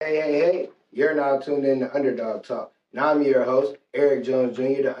You're now tuned in to Underdog Talk. And I'm your host, Eric Jones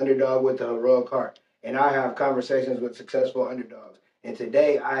Jr., the underdog with the heroic heart. And I have conversations with successful underdogs. And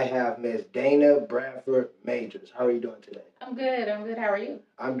today I have Miss Dana Bradford-Majors. How are you doing today? I'm good. How are you?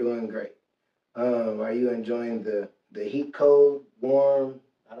 I'm doing great. Are you enjoying the heat, cold, warm?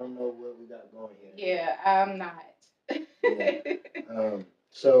 I don't know what we got going here. Yeah, I'm not. Yeah.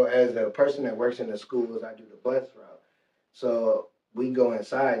 So as a person that works in the schools, I do the bus route. So we go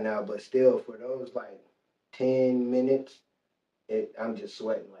inside now, but still for those like 10 minutes, I'm just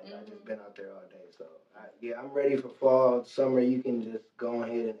sweating. Like I just been out there all day. So I'm ready for fall, summer. You can just go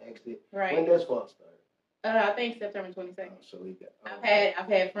ahead and exit. Right. When does fall start? I think September 22nd. So we got. I've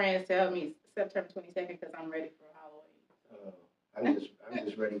had friends tell me September 22nd because I'm ready for Halloween. I'm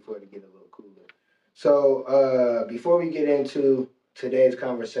just ready for it to get a little cooler. So before we get into today's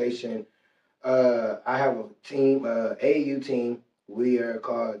conversation, I have a team, AAU team. We are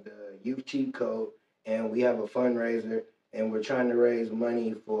called the Youth Cheat Code, and we have a fundraiser, and we're trying to raise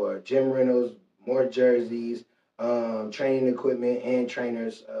money for gym rentals, more jerseys, training equipment, and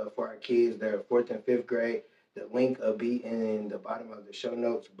trainers for our kids. They're 4th and 5th grade. The link will be in the bottom of the show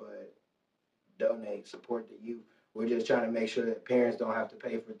notes, but donate, support the youth. We're just trying to make sure that parents don't have to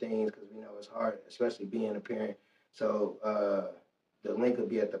pay for things because we know it's hard, especially being a parent. So the link will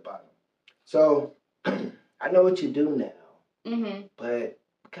be at the bottom. So I know what you do now, but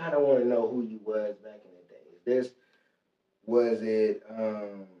I kind of want to know who you was back in the day. Was it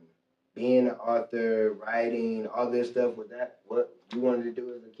being an author, writing, all this stuff? Was that what you wanted to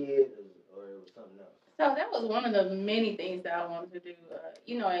do as a kid, or it was something else? So that was one of the many things that I wanted to do.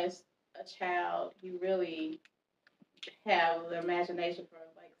 As a child, you really have the imagination for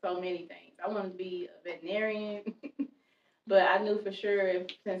like so many things. I wanted to be a veterinarian, but I knew for sure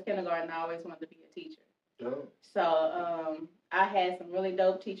since kindergarten I always wanted to be a teacher. Oh. So I had some really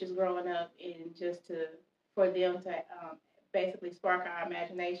dope teachers growing up, and for them to basically spark our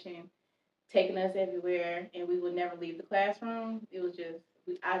imagination, taking us everywhere, and we would never leave the classroom. It was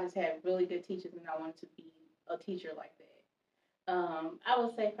I just had really good teachers, and I wanted to be a teacher like that. I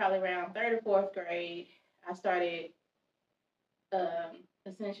would say probably around 3rd or 4th grade, I started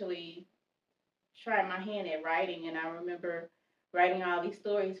essentially trying my hand at writing, and I remember writing all these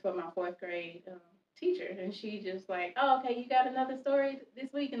stories for my 4th grade teacher, and she just like, oh, okay, you got another story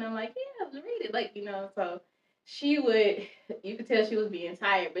this week, and I'm like, yeah, read it, so she would, you could tell she was being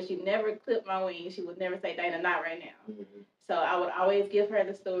tired, but she never clipped my wings. She would never say, Dana, not right now. Mm-hmm. So I would always give her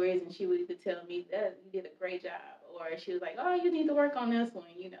the stories, and she would either tell me that you did a great job, or she was like, oh, you need to work on this one,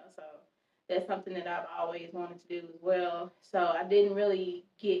 so that's something that I've always wanted to do as well. So I didn't really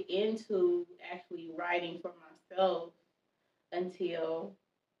get into actually writing for myself until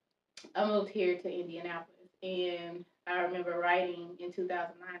I moved here to Indianapolis. And I remember writing in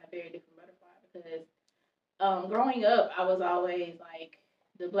 2009 A Very Different Butterfly because growing up, I was always like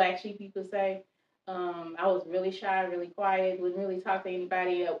the black sheep, people say. I was really shy, really quiet, wouldn't really talk to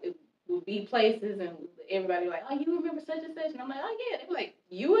anybody. It would be places and everybody like, oh, you remember such and such? And I'm like, oh, yeah. They were like,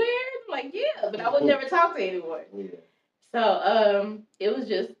 you were there? I'm like, yeah. But I would never talk to anyone. Yeah. So it was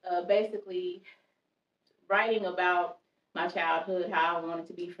just basically writing about my childhood, how I wanted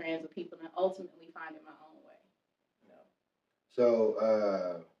to be friends with people, and ultimately finding my own way. So,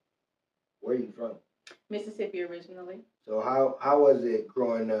 where are you from? Mississippi originally. So how was it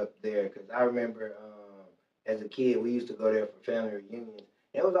growing up there? Because I remember as a kid, we used to go there for family reunions.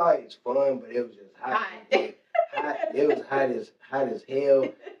 It was always fun, but it was just hot. It was hot as hell.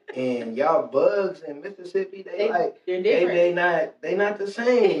 And y'all bugs in Mississippi, they're different. They not the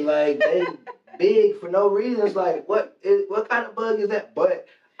same. Like they big for no reason. It's like what kind of bug is that? But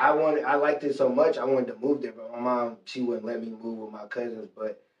I liked it so much I wanted to move there, but my mom, she wouldn't let me move with my cousins.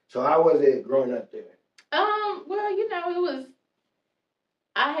 But so how was it growing up there? Well, it was.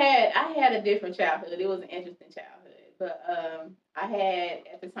 I had a different childhood. It was an interesting childhood, but I had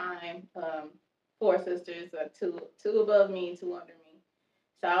at the time 4 sisters, two above me, 2 under me.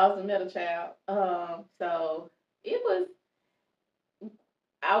 So I was the middle child. So it was.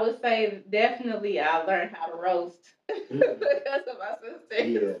 I would say definitely I learned how to roast because of my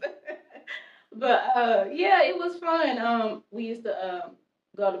sisters. Yeah. But it was fun. We used to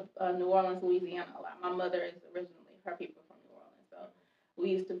go to New Orleans, Louisiana a lot. My mother is originally, her people from New Orleans, so we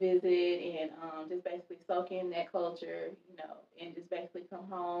used to visit and just basically soak in that culture, and just basically come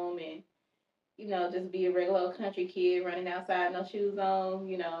home and just be a regular old country kid running outside, no shoes on,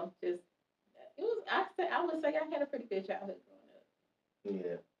 just it was. I would say I had a pretty good childhood growing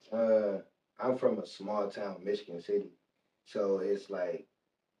up. Yeah. I'm from a small town, Michigan City, so it's like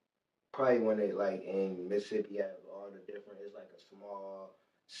probably when they like in Mississippi have all the different. It's like a small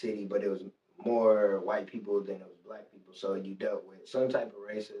city, but it was more white people than it was black people. So you dealt with some type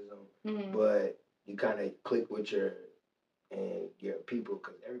of racism, but you kind of click with your people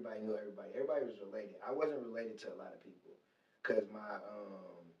because everybody knew everybody. Everybody was related. I wasn't related to a lot of people because my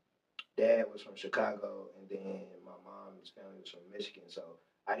dad was from Chicago, and then my mom's family was from Michigan. So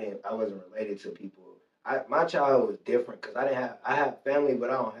I wasn't related to people. My childhood was different because I have family, but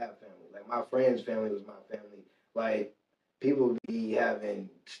I don't have family. Like my friend's family was my family. Like people be having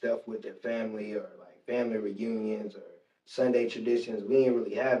stuff with their family or like family reunions or Sunday traditions. We didn't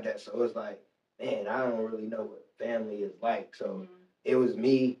really have that, so it's like, man, I don't really know what family is like. So it was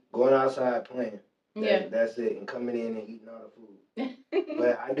me going outside playing. That's it, and coming in and eating all the food.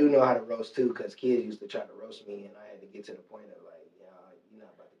 But I do know how to roast too, because kids used to try to roast me, and I had to get to the point of like, you're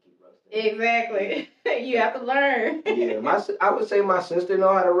not about to keep roasting. Exactly. You have to learn. I would say my sister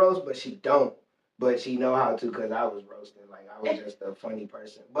know how to roast, but she don't. But she know how to because I was roasting. Like I was just a funny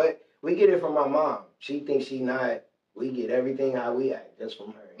person. But we get it from my mom. She thinks she not. We get everything how we act just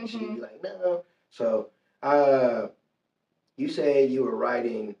from her, and she'd be like, no. So, you say you were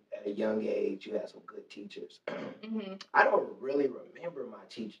writing at a young age. You had some good teachers. I don't really remember my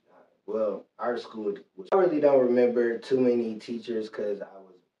teacher. Well, our school was. I really don't remember too many teachers because I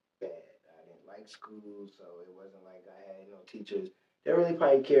was bad. I didn't like school, so it wasn't like I had no teachers that really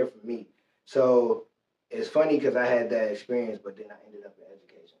probably cared for me. So it's funny because I had that experience, but then I ended up in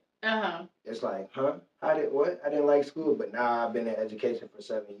education. It's like, huh? I didn't like school, but now I've been in education for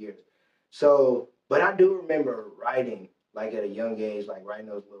 7 years. So, but I do remember writing like at a young age, like writing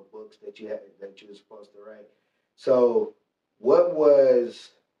those little books that you were supposed to write. So, what was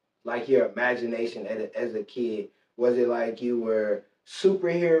like your imagination as a kid? Was it like you were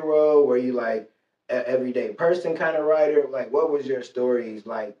superhero? Were you like an everyday person kind of writer? Like, what was your stories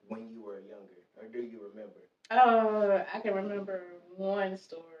like when you were younger, or do you remember? I can remember one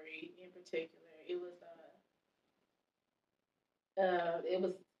story in particular. It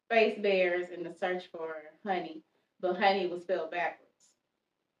was space bears in the search for honey, but honey was spelled backwards.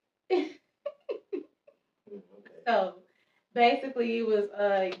 So basically, it was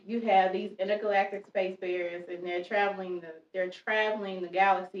you have these intergalactic space bears, and they're traveling the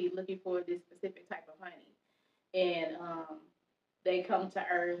galaxy looking for this specific type of honey, and they come to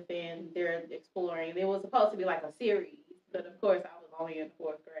Earth and they're exploring. It was supposed to be like a series, but of course, I was only in the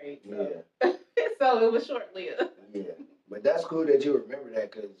 4th grade, so so it was short lived. Yeah, but that's cool that you remember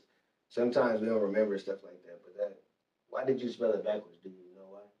that because sometimes we don't remember stuff like that. But why did you spell it backwards? Do you know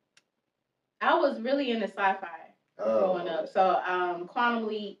why? I was really into sci-fi growing up. So Quantum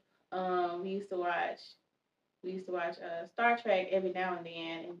Leap. We used to watch Star Trek every now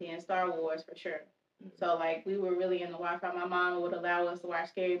and then Star Wars for sure. So like we were really into Wi-Fi. My mom would allow us to watch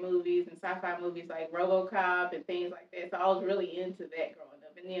scary movies and sci-fi movies like RoboCop and things like that. So I was really into that growing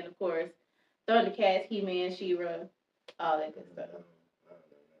up. And then of course Thundercats, He-Man, She-Ra, all that good stuff. I don't know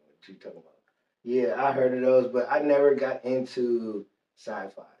what you talking about. Yeah, I heard of those, but I never got into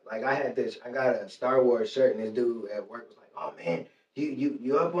sci-fi. Like I got a Star Wars shirt, and this dude at work was like, "Oh man,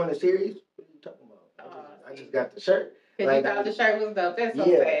 you up on the series? What are you talking about? I just got the shirt." Because you thought the shirt was dope. That's so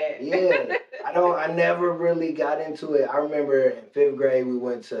sad. Yeah. I never really got into it. I remember in 5th grade we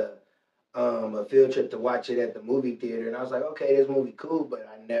went to a field trip to watch it at the movie theater, and I was like, okay, this movie cool, but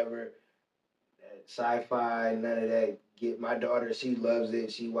I never sci-fi, none of that. Get my daughter, she loves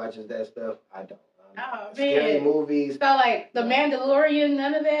it. She watches that stuff. I don't. Oh man, scary movies. So like the Mandalorian,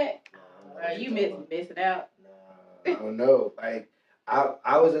 none of that. You missing out. No, I don't know. Like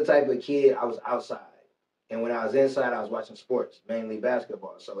I was the type of kid. I was outside, and when I was inside, I was watching sports, mainly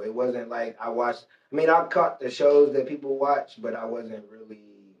basketball. So it wasn't like I watched. I mean, I caught the shows that people watch, but I wasn't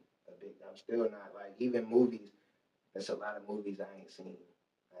really a big. I'm still not like even movies. There's a lot of movies I ain't seen.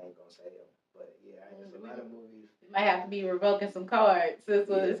 I ain't gonna say them. But yeah, there's a lot of movies. You might have to be revoking some cards. That's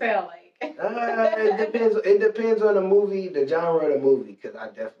what it sounds like. It depends. It depends on the movie, the genre of the movie, because I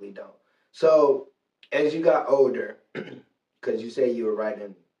definitely don't. So, as you got older, because you say you were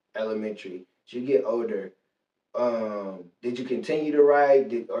writing elementary, as you get older, did you continue to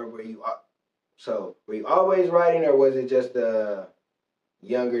write, or were you? Were you always writing, or was it just a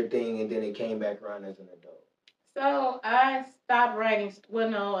younger thing, and then it came back around as an adult? So I stopped writing. Well,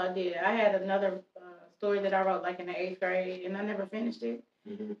 no, I did. I had another story that I wrote like in the 8th grade, and I never finished it.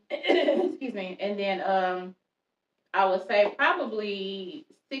 Excuse me. And then I would say probably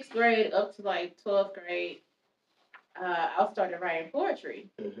 6th grade up to like 12th grade, I started writing poetry.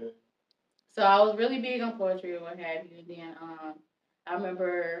 So I was really big on poetry or what have you. And then I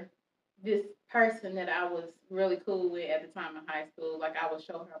remember this person that I was really cool with at the time in high school. Like I would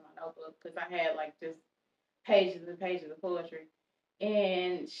show her my notebook because I had like just pages and pages of poetry.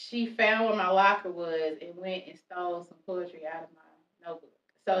 and she found where my locker was and went and stole some poetry out of my notebook.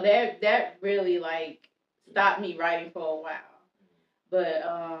 So that really like stopped me writing for a while. But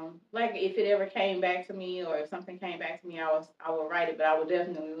like if it ever came back to me or if something came back to me, I would write it, but I would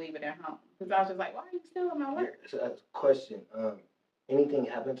definitely leave it at home because I was just like, why are you stealing my work? So that's a question. Anything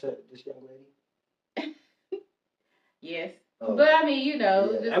happened to this young lady? Yes. Oh. But I mean, yeah.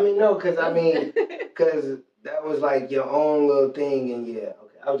 Just, I mean, no, because that was like your own little thing, and yeah,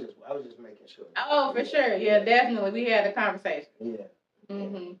 okay. I was just making sure. Oh, for sure. Yeah, definitely. We had a conversation. Yeah.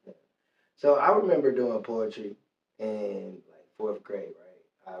 Mm-hmm. Yeah. So I remember doing poetry in like 4th grade,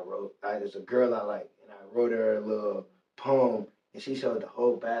 right? There's a girl I like, and I wrote her a little poem, and she showed the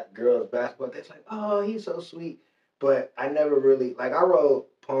whole girls basketball. They're like, oh, he's so sweet. But I never really, like, I wrote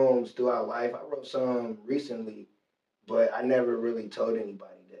poems throughout life. I wrote some recently, but I never really told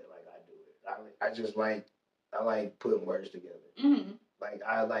anybody that, like, I do it. I like putting words together. Mm-hmm. Like,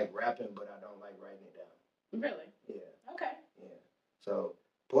 I like rapping, but I don't like writing it down. Really? Yeah. Okay. Yeah. So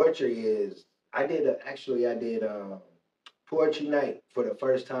poetry is, I did poetry night for the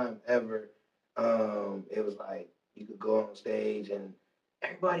first time ever. It was like, you could go on stage and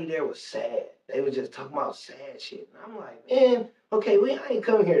everybody there was sad. They was just talking about sad shit. And I'm like, man, okay, I ain't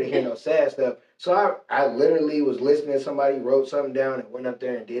come here to hear no sad stuff. So I literally was listening to somebody, wrote something down and went up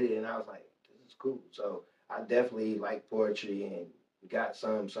there and did it. And I was like, this is cool. So I definitely like poetry and got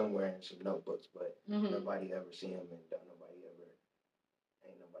some somewhere in some notebooks, but nobody ever see them and ain't nobody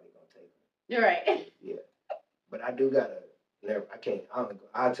gonna take them. You're right. Yeah. But I do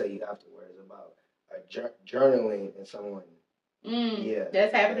I'll tell you afterwards about journaling and someone. Yeah.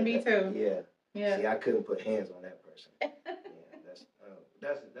 That's happened to me too. Yeah. Yeah. See, I couldn't put hands on that person. Yeah,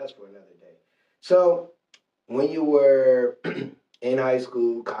 that's for another day. So, when you were in high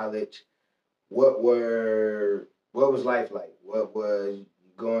school, college, what was life like? What was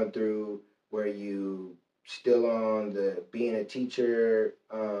you going through? Were you still on the being a teacher?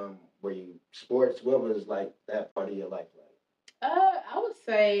 Were you sports? What was like that part of your life like? I would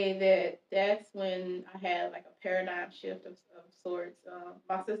say that's when I had like a paradigm shift of sorts.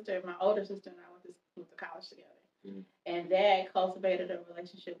 My older sister and I went to college together. Mm-hmm. And that cultivated a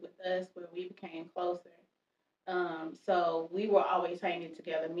relationship with us where we became closer. So we were always hanging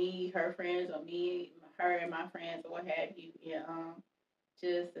together, me, her friends, or me, her and my friends, or what have you. Yeah,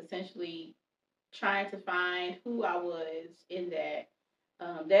 just essentially trying to find who I was in that.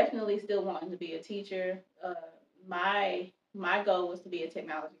 Definitely still wanting to be a teacher. My goal was to be a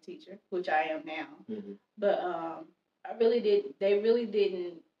technology teacher, which I am now. Mm-hmm. But they really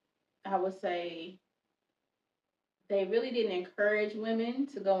didn't, I would say, they really didn't encourage women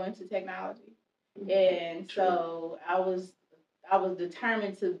to go into technology. And so I was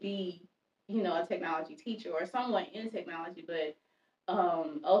determined to be, a technology teacher or someone in technology, but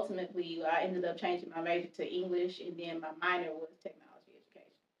ultimately I ended up changing my major to English, and then my minor was technology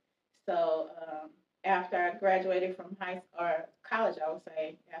education. So after I graduated from college, I would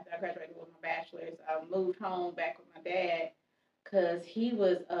say, after I graduated with my bachelor's, I moved home back with my dad because he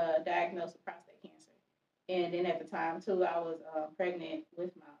was diagnosed with prostate cancer. And then at the time, too, I was pregnant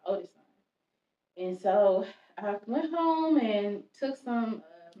with my oldest son. And so I went home and took some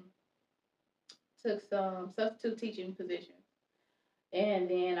substitute teaching positions. And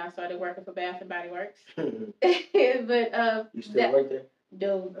then I started working for Bath and Body Works. But you still work there?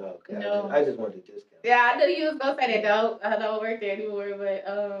 No. Oh, okay. No. I just wanted to discount. Yeah, I knew you was gonna say that. No, I don't work there anymore. But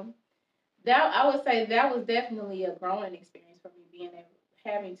that I would say that was definitely a growing experience for me,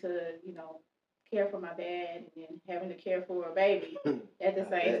 having to care for my dad and then having to care for a baby at the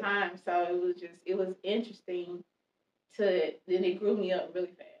same time. So it was interesting then it grew me up really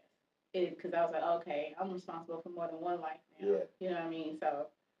fast. Because I was like, okay, I'm responsible for more than one life now. Yeah. You know what I mean? So,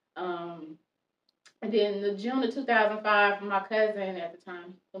 and then the June of 2005, my cousin at the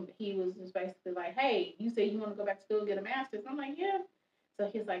time, he was just basically like, hey, you say you want to go back to school and get a master's? I'm like, yeah. So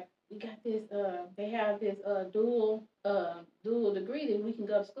he's like, we got this, they have this dual degree that we can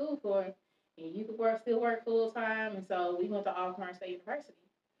go to school for, and you can still work full time. And so we went to Alcorn State University,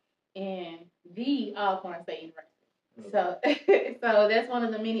 and the Alcorn State University. So, so that's one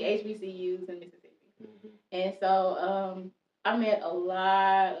of the many HBCUs in Mississippi. Mm-hmm. And so, I met a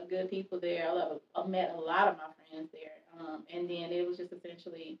lot of good people there. I met a lot of my friends there. And then it was just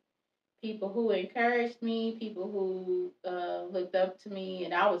essentially people who encouraged me, people who looked up to me,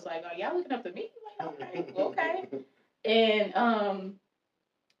 and I was like, "Are y'all looking up to me?" Like, okay. And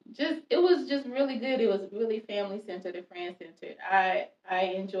it was just really good. It was really family centered and friend centered. I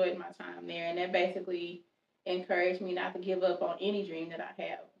enjoyed my time there, and that basically encouraged me not to give up on any dream that I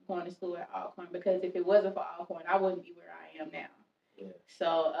have going to school at Alcorn, because if it wasn't for Alcorn, I wouldn't be where I am now. Yeah.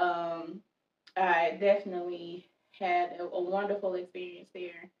 So I definitely had a wonderful experience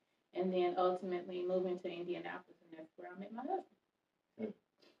there, and then ultimately moving to Indianapolis, and that's where I met my husband.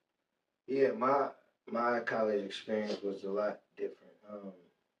 Yeah, my college experience was a lot different.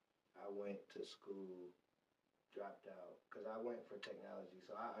 I went to school, dropped out because I went for technology,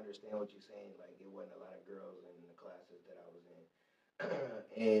 so I understand what you're saying. Like it wasn't a lot of girls in the classes that I was in,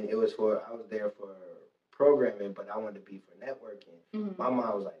 and it was for I was there for programming, but I wanted to be for networking. My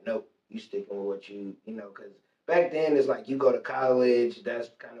mom was like, "Nope, you sticking with what you know," because back then it's like you go to college, that's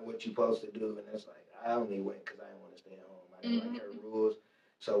kind of what you're supposed to do, and it's like I only went because I didn't want to stay at home. I didn't like her rules.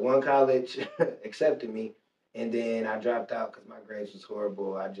 So one college accepted me, and then I dropped out because my grades was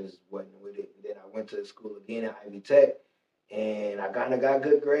horrible. I just wasn't with it. And then I went to school again at Ivy Tech, and I kind of got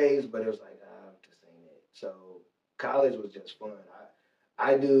good grades, but it was like, this ain't it. So college was just fun.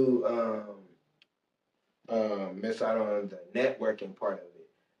 I do miss out on the networking part of it.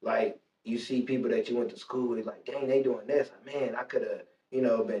 Like you see people that you went to school with, like, dang, they doing this. Like, man, I could have,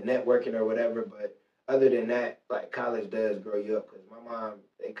 been networking or whatever. But other than that, like college does grow you up. Because my mom,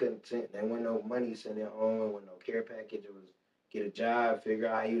 they couldn't send, there wasn't no money sending home, there wasn't no care package. It was get a job, figure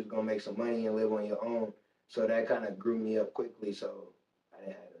out how you was gonna make some money and live on your own. So that kind of grew me up quickly. So I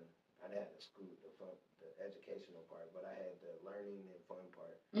didn't have the school, the educational part, but I had the learning and fun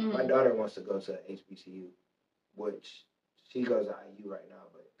part. My daughter wants to go to HBCU, which she goes to IU right now,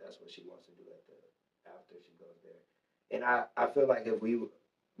 but that's what she wants to do after she goes there. And I feel like if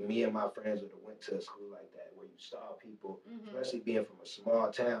me and my friends would have went to a school like that where you saw people, especially being from a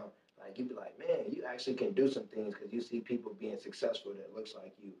small town, like you'd be like, man, you actually can do some things because you see people being successful that looks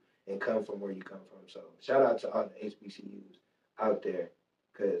like you and come from where you come from. So shout out to all the HBCUs out there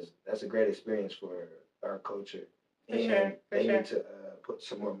because that's a great experience for our culture. And they need to put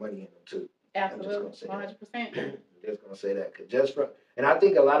some more money in them too. Absolutely, 100%. Just gonna say that, cause and I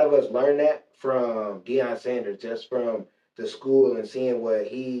think a lot of us learned that from Deion Sanders, just from the school and seeing what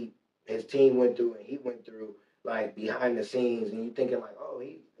his team went through and he went through, like behind the scenes, and you thinking like, oh,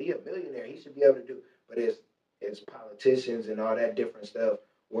 he a millionaire, he should be able to do, but it's politicians and all that different stuff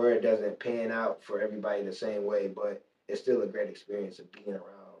where it doesn't pan out for everybody the same way, but it's still a great experience of being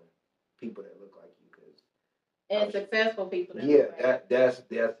around people that look like you, cause and successful people. That's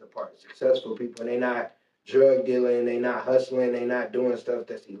the part. Successful people, and they not drug dealing, they not hustling, they not doing stuff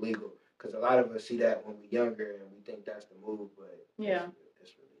that's illegal. Because a lot of us see that when we're younger and we think that's the move, but it's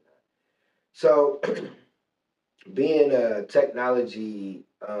really not. So, being a technology,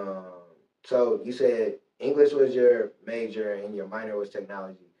 so you said English was your major and your minor was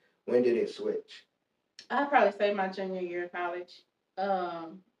technology. When did it switch? I'd probably say my junior year of college.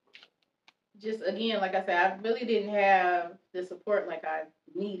 Just again, like I said, I really didn't have the support like I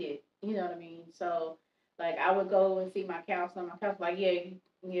needed. You know what I mean? So, like, I would go and see my counselor. My counselor, like,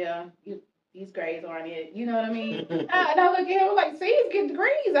 these grades aren't it. You know what I mean? And I look at him like, see, he's getting degrees.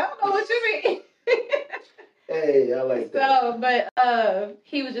 I don't know what you mean. Hey, I like that. So, but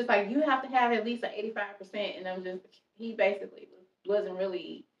he was just like, you have to have at least an 85%, and he basically wasn't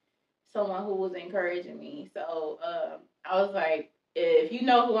really someone who was encouraging me. So I was like, if you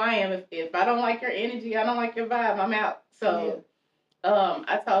know who I am, if I don't like your energy, I don't like your vibe, I'm out. So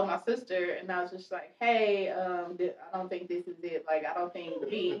I told my sister, and I was just like, hey, I don't think this is it. Like, I don't think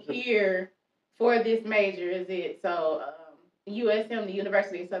being here for this major is it. So USM, the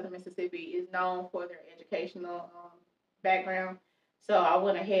University of Southern Mississippi, is known for their educational background. So I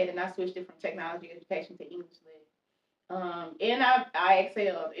went ahead and I switched it from technology education to English lit. And I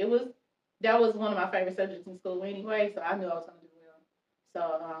excelled. That was one of my favorite subjects in school anyway, so I knew I was going to do well.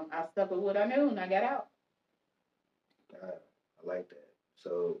 So I stuck with what I knew, and I got out. I like that.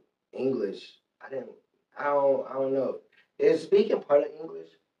 So English, I don't know. Is speaking part of English?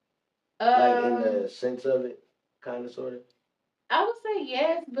 Like in the sense of it, kind of, sort of. I would say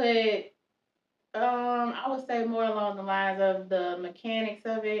yes, but I would say more along the lines of the mechanics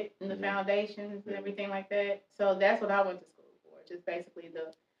of it and the foundations and everything like that. So that's what I went to school for, just basically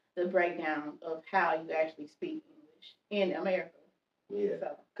the breakdown of how you actually speak English in America. Yeah,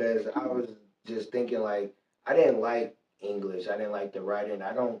 because I was just thinking like I didn't like English. I didn't like the writing.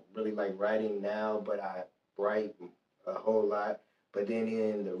 I don't really like writing now, but I write a whole lot. But then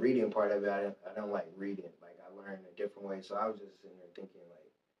in the reading part of it, I don't like reading. Like I learn a different way. So I was just sitting there thinking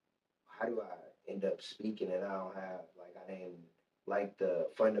like, how do I end up speaking and I don't have like I didn't like the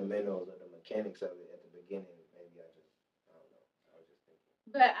fundamentals or the mechanics of it at the beginning. Maybe I don't know. I was just thinking.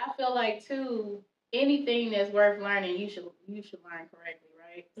 But I feel like too, anything that's worth learning, you should learn correctly,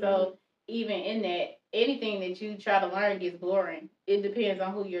 right? So even in that, anything that you try to learn gets boring. It depends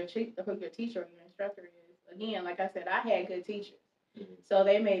on who your teacher or your instructor is. Again, like I said, I had good teachers. Mm-hmm. So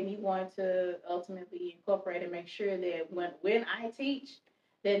they made me want to ultimately incorporate and make sure that when I teach,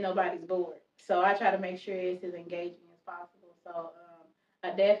 that nobody's bored. So I try to make sure it's as engaging as possible. So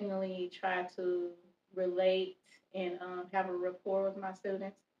I definitely try to relate and have a rapport with my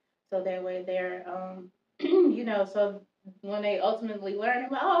students, so that way they're so when they ultimately learn,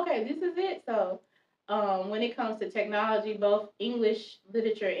 I'm like, oh, okay, this is it. So when it comes to technology, both English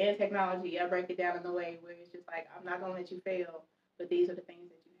literature and technology, I break it down in a way where it's just like, I'm not gonna let you fail, but these are the things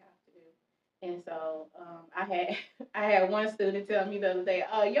that you have to do. And so I had I had one student tell me the other day,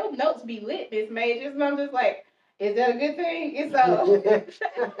 "Oh, your notes be lit, Miss Majors," and I'm just like, "Is that a good thing?" And so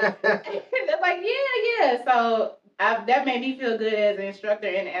they're like, "Yeah, yeah." So that made me feel good as an instructor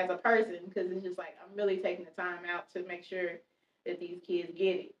and as a person, because it's just like I'm really taking the time out to make sure that these kids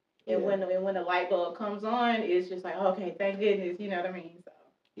get it. And when the light bulb comes on, it's just like, okay, thank goodness, you know what I mean? So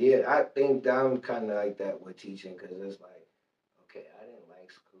Yeah, I think I'm kind of like that with teaching because it's like, okay, I didn't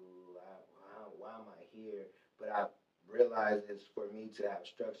like school. Why am I here? But I realized it's for me to have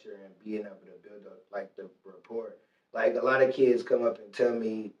structure and being able to build up like the rapport. Like a lot of kids come up and tell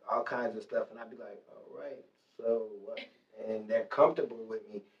me all kinds of stuff, and I'd be like, all right, so what? And they're comfortable with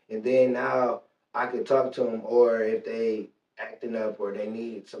me. And then now I can talk to them, or if they acting up or they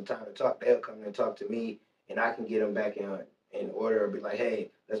need some time to talk, they'll come and talk to me, and I can get them back in order. Be like,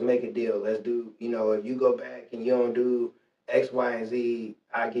 hey, let's make a deal. Let's do, if you go back and you don't do X, Y, and Z,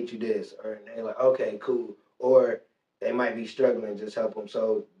 I get you this. Or and they're like, okay, cool. Or they might be struggling, just help them.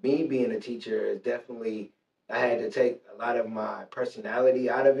 So me being a teacher is definitely, I had to take a lot of my personality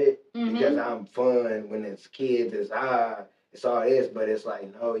out of it because I'm fun when it's kids. It's all this, but it's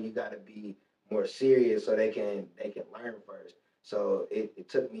like no, you got to be more serious so they can learn first. So it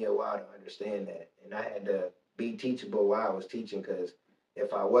took me a while to understand that, and I had to be teachable while I was teaching because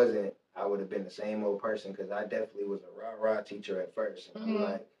if I wasn't, I would have been the same old person because I definitely was a rah teacher at first. And I'm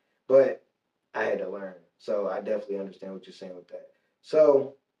like, but I had to learn. So I definitely understand what you're saying with that.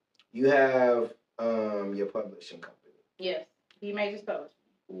 So you have your publishing company. Yes, Bradford-Majors Publishing.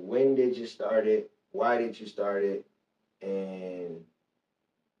 When did you start it? Why did you start it? And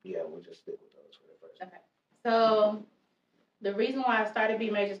yeah, we'll just stick with those for the first. Okay. So the reason why I started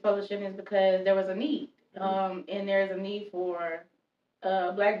Bradford-Majors Publishing is because there was a need. And there's a need for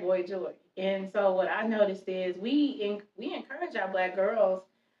Black boy joy. And so what I noticed is we encourage our Black girls.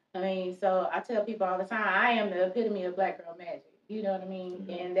 I mean, so I tell people all the time, I am the epitome of Black girl magic. You know what I mean?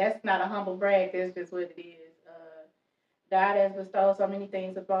 And that's not a humble brag. That's just what it is. God has bestowed so many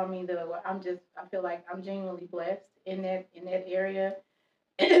things upon me that I feel like I'm genuinely blessed in that area.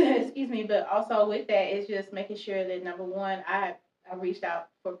 Excuse me, but also with that, it's just making sure that number one, I reached out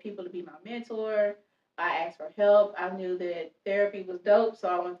for people to be my mentor. I asked for help. I knew that therapy was dope, so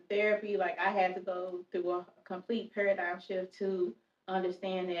I went to therapy. Like I had to go through a complete paradigm shift to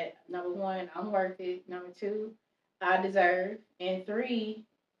understand that number one, I'm worth it. Number two, I deserve, and three,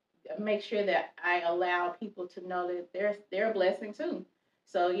 make sure that I allow people to know that they're a blessing too.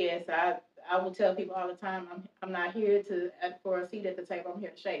 So yes, I will tell people all the time, I'm not here to for a seat at the table. I'm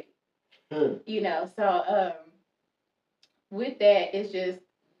here to shake it. So with that, it's just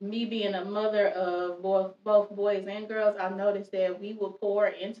me being a mother of both boys and girls. I noticed that we will pour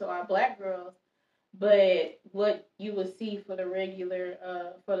into our Black girls, but what you will see for the regular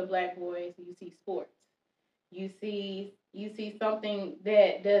for the Black boys, you see sports. You see something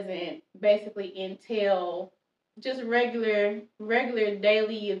that doesn't basically entail just regular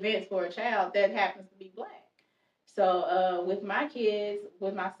daily events for a child that happens to be Black. So with my kids,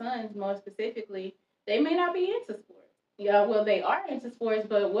 with my sons more specifically, they may not be into sports. Yeah, well, they are into sports,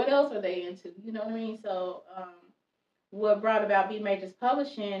 but what else are they into? You know what I mean? So what brought about Bradford-Majors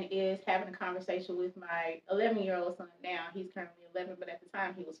Publishing is having a conversation with my 11-year-old son now. He's currently 11, but at the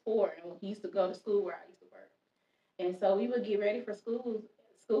time he was 4, and he used to go to school where I used to work. And so we would get ready for school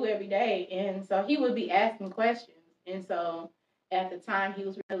every day. And so he would be asking questions. And so at the time he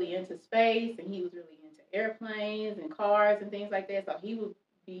was really into space and he was really into airplanes and cars and things like that. So he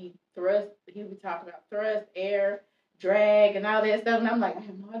would talk about thrust, air, drag, and all that stuff. And I'm like, I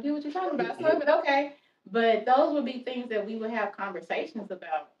have no idea what you're talking about, son, but okay. But those would be things that we would have conversations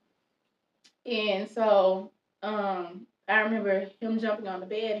about. And so I remember him jumping on the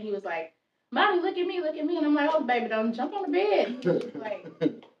bed and he was like, Mommy, look at me, look at me. And I'm like, oh, baby, don't jump on the bed. And he was like,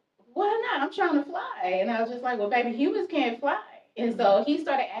 why not? I'm trying to fly. And I was just like, well, baby, humans can't fly. And so he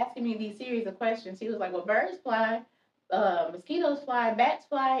started asking me these series of questions. He was like, well, birds fly, mosquitoes fly, bats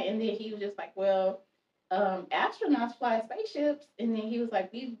fly. And then he was just like, well, astronauts fly spaceships. And then he was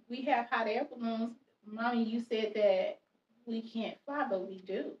like, we have hot air balloons. Mommy, you said that we can't fly, but we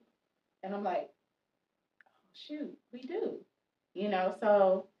do. And I'm like, oh, shoot, we do.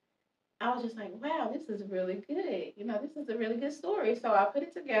 So I was just like, wow, this is really good. This is a really good story. So I put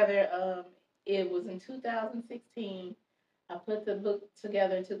it together. It was in 2016. I put the book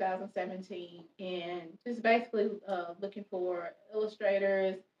together in 2017, and just basically looking for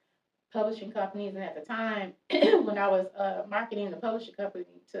illustrators, publishing companies. And at the time, when I was marketing the publishing company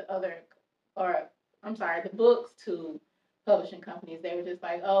to or I'm sorry, the books to publishing companies, they were just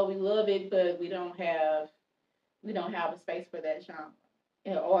like, oh, we love it, but we don't have a space for that genre,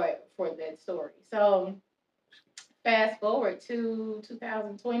 or for that story. So fast forward to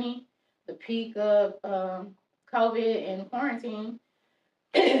 2020, the peak of COVID and quarantine.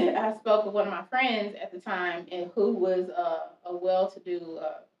 I spoke with one of my friends at the time, and who was a well-to-do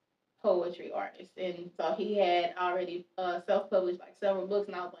poetry artist, and so he had already self-published like several books,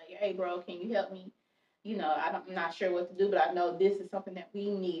 and I was like, "Hey, bro, can you help me? I'm not sure what to do, but I know this is something that we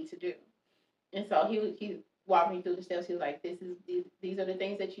need to do." And so he walked me through the steps. He was like, these are the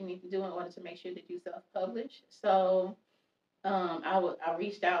things that you need to do in order to make sure that you self-publish." So I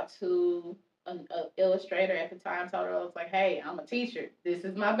reached out to an illustrator at the time. Told her, I was like, "Hey, I'm a teacher. This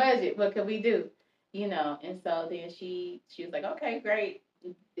is my budget. What can we do?" And so then she was like, "Okay, great.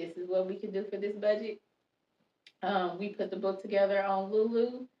 This is what we can do for this budget." We put the book together on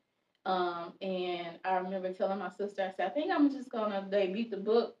Lulu. And I remember telling my sister, I said, "I think I'm just gonna debut the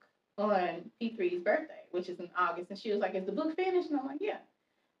book on P3's birthday, which is in August." And she was like, "Is the book finished?" And I'm like, "Yeah."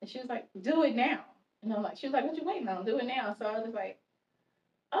 And she was like, "Do it now." And I'm like, she was like, "What you waiting on? Do it now." So I was just like,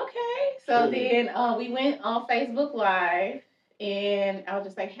 "Okay." So then we went on Facebook Live, and I was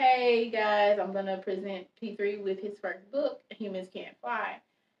just like, "Hey guys, I'm gonna present P3 with his first book, Humans Can't Fly."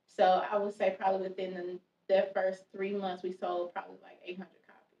 So I would say probably within the first 3 months, we sold probably like 800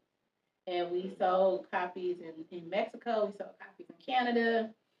 copies, and we sold copies in Mexico. We sold copies in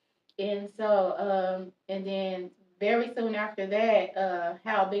Canada, and so and then very soon after that,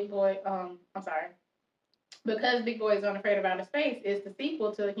 how Big Boy, I'm sorry, because Big Boy is Unafraid of Outer Space is the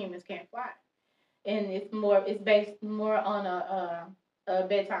sequel to Humans Can't Fly, and it's based more on a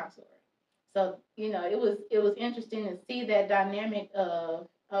bedtime story. So it was interesting to see that dynamic of,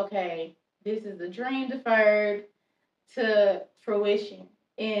 okay, this is a dream deferred to fruition.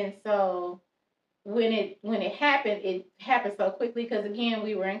 And so when it happened so quickly, because again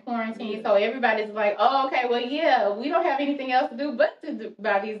we were in quarantine, so everybody's like, "Oh, okay, well, yeah, we don't have anything else to do but to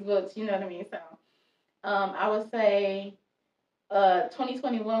buy these books." You know what I mean? So I would say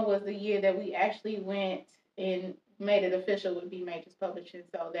 2021 was the year that we actually went and made it official with B-Majors Publishing.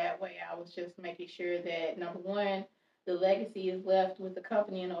 So that way I was just making sure that, number one, the legacy is left with the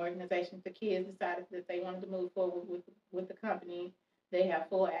company and the organization. If the kids decided that they wanted to move forward with the company, they have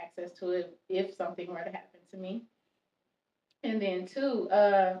full access to it if something were to happen to me. And then two,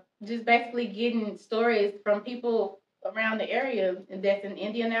 just basically getting stories from people around the area that's in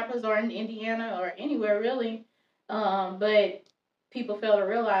Indianapolis or in Indiana or anywhere really. But people fail to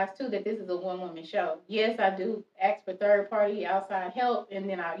realize too that this is a one woman show. Yes, I do ask for third party outside help, and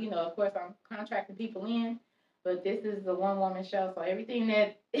then of course, I'm contracting people in. But this is a one woman show, so everything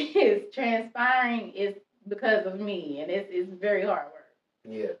that is transpiring is because of me, and it's very hard work.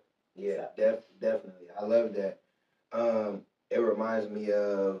 Yeah, definitely. I love that. It reminds me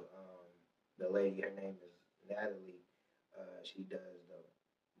of the lady. Her name is Natalie. She does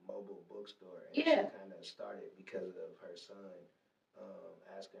the mobile bookstore, and she kind of started because of her son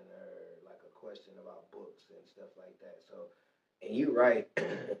asking her like a question about books and stuff like that. So, and you're right.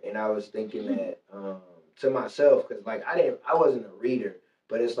 And I was thinking that to myself, because like I wasn't a reader,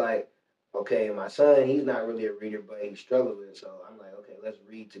 but it's like, okay, my son, he's not really a reader, but he struggles with it. So I'm like, okay, let's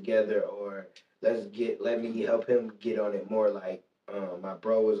read together, or let me help him get on it more. Like, my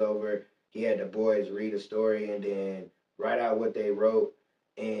bro was over, he had the boys read a story and then write out what they wrote,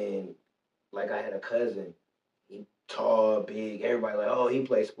 and like I had a cousin, he tall, big, everybody like, oh, he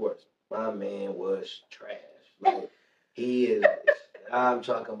plays sports. My man was trash. Like, he is. I'm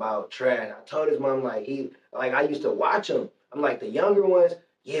talking about trash. I told his mom I used to watch him. I'm like, the younger ones,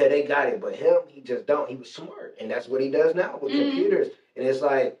 yeah, they got it, but him, he just don't. He was smart, and that's what he does now with computers. And it's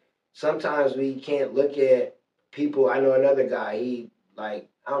like sometimes we can't look at people. I know another guy. He like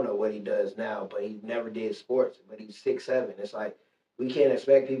I don't know what he does now, but he never did sports. But he's 6'7". It's like we can't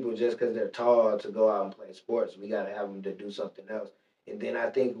expect people just because they're tall to go out and play sports. We got to have them to do something else. And then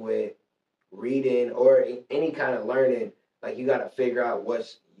I think with reading or any kind of learning, like you got to figure out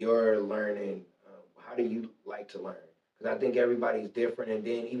what's your learning. How do you like to learn? Because I think everybody's different. And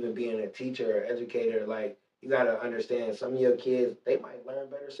then even being a teacher or educator, like you got to understand some of your kids, they might learn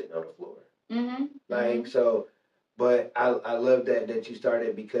better sitting on the floor. So, but I love that you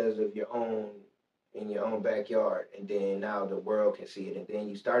started because of your own in your own backyard, and then now the world can see it, and then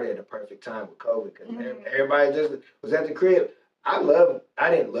you started at a perfect time with COVID because everybody just was at the crib. I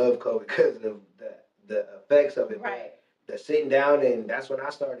didn't love COVID because of the effects of it, right? But the sitting down, and that's when I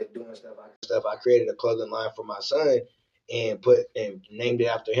started doing stuff. I created a clothing line for my son and put and named it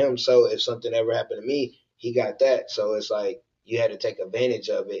after him. So if something ever happened to me, he got that. So it's like you had to take advantage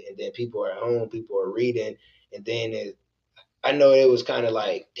of it, and then people are at home, people are reading, and then I know it was kind of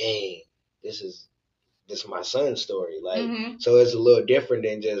like, dang, this is my son's story. Like, so it's a little different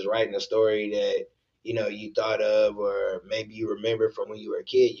than just writing a story that, you thought of, or maybe you remember from when you were a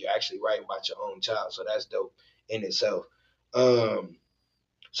kid. You're actually writing about your own child. So that's dope in itself. So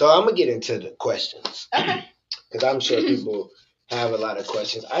I'm going to get into the questions. Okay. Because I'm sure people have a lot of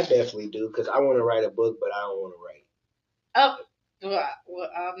questions. I definitely do, because I want to write a book, but I don't want to write. Oh, well,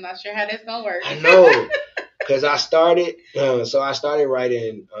 I'm not sure how that's going to work. I know. Because I started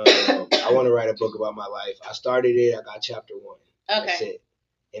writing. I want to write a book about my life. I started it. I got chapter 1. Okay. That's it.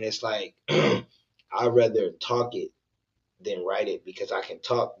 And it's like, I'd rather talk it than write it, because I can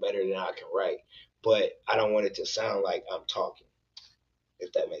talk better than I can write. But I don't want it to sound like I'm talking,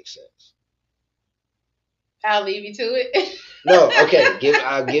 if that makes sense. I'll leave you to it. No, okay.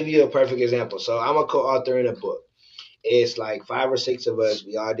 I'll give you a perfect example. So I'm a co-author in a book. It's like 5 or 6 of us.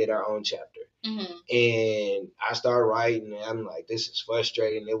 We all did our own chapter. Mm-hmm. And I started writing, and I'm like, this is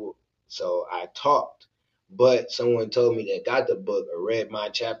frustrating. So I talked, but someone told me that got the book or read my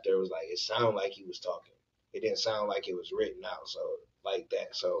chapter. It was like, it sounded like he was talking. It didn't sound like it was written out. So like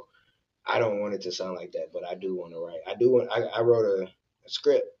that. So I don't want it to sound like that, but I do want to write. I wrote a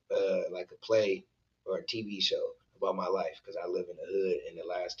script, like a play or a TV show about my life, because I live in the hood, and the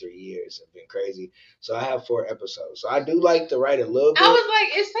last 3 years have been crazy. So I have 4 episodes. So I do like to write a little bit. I was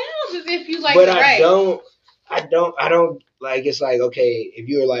like, it sounds as if you like to write. But I don't like, it's like, okay, if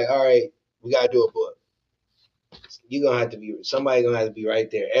you were like, all right, we got to do a book. Somebody going to have to be right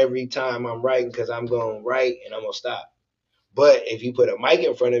there every time I'm writing, because I'm going to write and I'm going to stop. But if you put a mic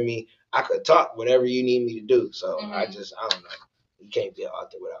in front of me, I could talk whatever you need me to do. So I don't know. You can't be an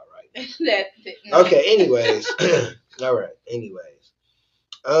author without writing. That's it. No. Okay, anyways. All right, anyways.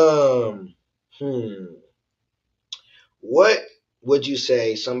 What would you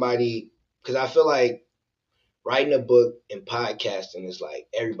say somebody, because I feel like writing a book and podcasting is like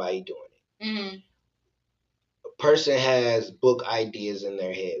everybody doing it. Mm-hmm. A person has book ideas in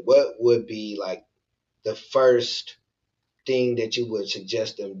their head. What would be like the first thing that you would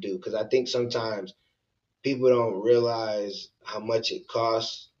suggest them do? Because I think sometimes people don't realize how much it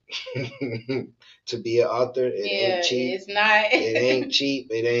costs to be an author. It ain't cheap. It's not. It ain't cheap.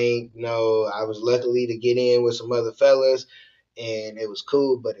 It ain't, no. I was luckily to get in with some other fellas, and it was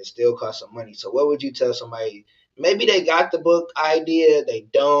cool, but it still cost some money. So what would you tell somebody? Maybe they got the book idea, they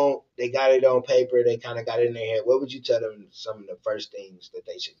don't, they got it on paper, they kind of got it in their head. What would you tell them some of the first things that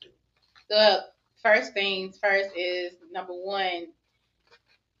they should do? The first things first is, number one,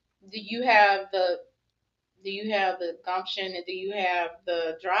 do you have the gumption, and do you have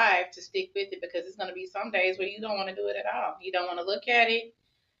the drive to stick with it? Because it's going to be some days where you don't want to do it at all. You don't want to look at it.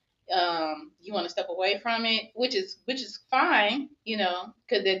 You want to step away from it, which is fine,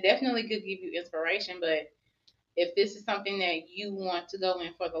 because it definitely could give you inspiration. But if this is something that you want to go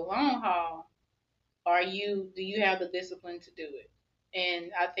in for the long haul, do you have the discipline to do it?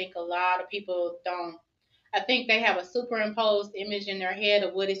 And I think a lot of people don't. I think they have a superimposed image in their head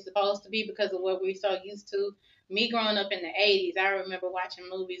of what it's supposed to be because of what we're so used to. Me growing up in the 80s, I remember watching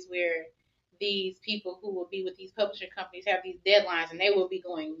movies where these people who will be with these publishing companies have these deadlines, and they will be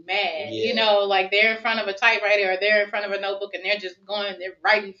going mad. Yeah. Like they're in front of a typewriter or they're in front of a notebook, and they're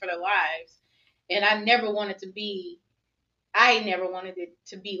writing for their lives. And I never wanted it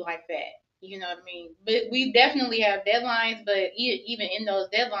to be like that. You know what I mean? But we definitely have deadlines, but even in those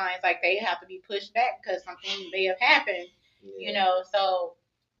deadlines, like they have to be pushed back because something may have happened, So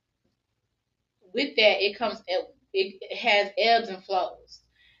with that, it has ebbs and flows.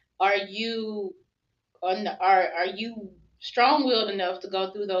 Are you are you strong-willed enough to go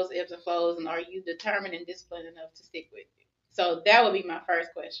through those ebbs and flows, and are you determined and disciplined enough to stick with it? So that would be my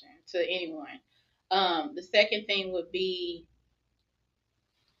first question to anyone. The second thing would be,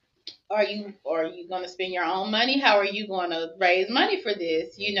 are you going to spend your own money? How are you going to raise money for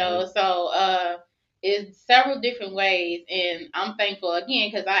this? So it's several different ways, and I'm thankful again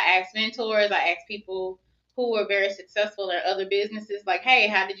because I asked mentors, I asked people who were very successful in other businesses, like, hey,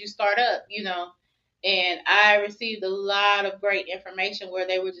 how did you start up? And I received a lot of great information where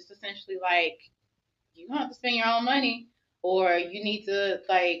they were just essentially like, you don't have to spend your own money, or you need to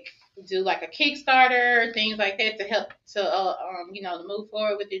do like a Kickstarter, things like that to help to to move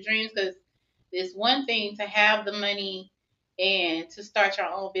forward with your dreams. Because it's one thing to have the money and to start your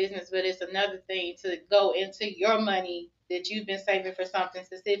own business, but it's another thing to go into your money that you've been saving for something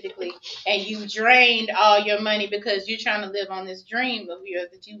specifically, and you drained all your money because you're trying to live on this dream of yours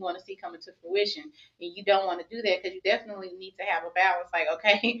that you want to see coming to fruition, and you don't want to do that because you definitely need to have a balance. Like,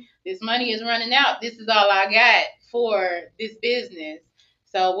 okay, this money is running out. This is all I got for this business.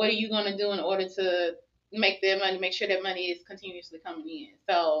 So, what are you going to do in order to make that money? Make sure that money is continuously coming in.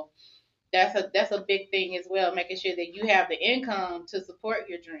 So that's a big thing as well, making sure that you have the income to support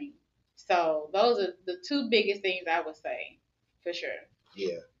your dream. So those are the two biggest things I would say, for sure.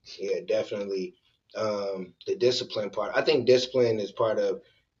 Yeah, yeah, definitely. The discipline part. I think discipline is part of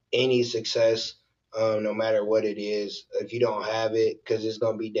any success, no matter what it is. If you don't have it, because there's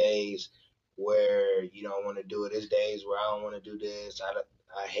gonna be days where you don't want to do it. There's days where I don't want to do this.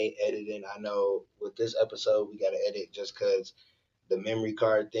 I hate editing. I know with this episode we gotta edit just because the memory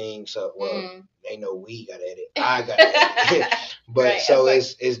card thing. So they know we gotta edit. I gotta edit. But right, so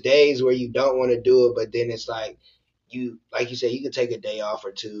it's days where you don't want to do it, but then it's like you said, you could take a day off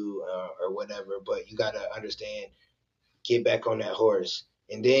or two or whatever, but you gotta understand, get back on that horse.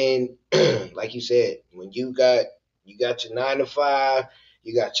 And then, like you said, when you got your 9 to 5,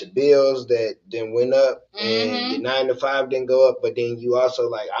 you got your bills that then went up, and your 9 to 5 didn't go up, but then you also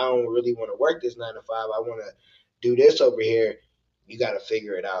like, I don't really want to work this 9 to 5. I want to do this over here. You got to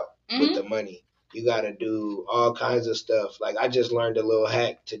figure it out with the money. You got to do all kinds of stuff. Like I just learned a little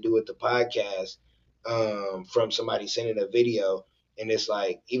hack to do with the podcast from somebody sending a video, and it's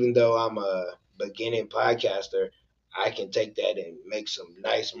like, even though I'm a beginning podcaster, I can take that and make some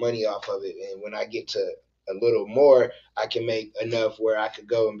nice money off of it. And when I get to a little more, I can make enough where I could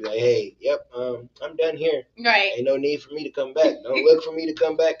go and be like, hey, yep, I'm done here. Right. Ain't no need for me to come back. Don't look for me to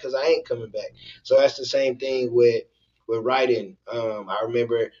come back because I ain't coming back. So that's the same thing with writing. I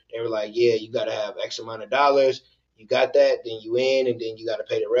remember they were like, yeah, you got to have X amount of dollars. You got that, then you in, and then you got to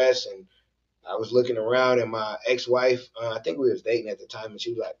pay the rest. And I was looking around, and my ex-wife, I think we was dating at the time, and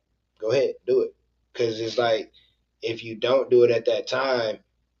she was like, go ahead, do it. Because it's like, if you don't do it at that time,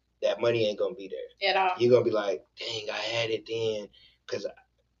 that money ain't gonna be there at all. You're gonna be like, dang, I had it then. Because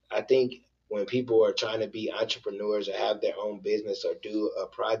I think when people are trying to be entrepreneurs or have their own business or do a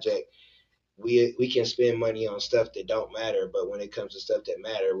project, we can spend money on stuff that don't matter, but when it comes to stuff that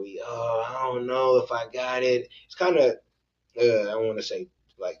matter, I don't know if I got it. It's kind of I don't want to say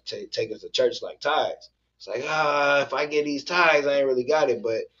like take us to church like tithes. It's like, if I get these tithes, I ain't really got it,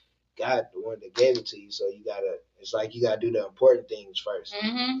 but God, the one that gave it to you, so you gotta. It's like you gotta do the important things 1st,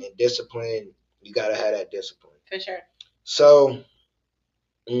 and discipline. You gotta have that discipline for sure. So,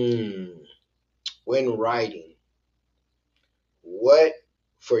 when writing, what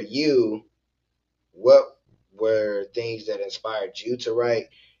for you? What were things that inspired you to write,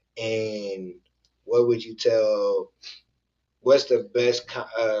 and what would you tell? What's the best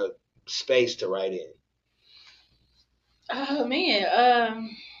space to write in? Oh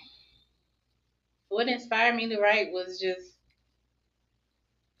man, what inspired me to write was just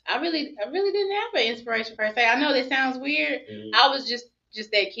I really didn't have an inspiration per se. I know that sounds weird. I was just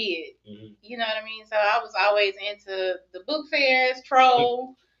that kid. You know what I mean? So I was always into the book fairs,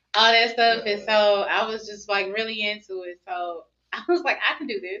 troll, all that stuff, and so I was just like really into it. So I was like, I can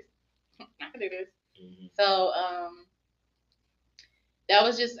do this. I can do this. So that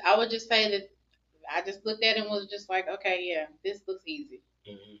was just I would just say that I just looked at it and was just like, okay, yeah, this looks easy.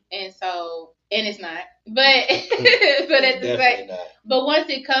 And so, and it's not, but but at the same, but once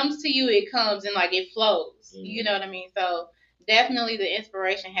it comes to you, it comes and like it flows. You know what I mean? So definitely the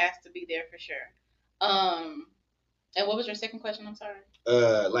inspiration has to be there for sure. And what was your second question? I'm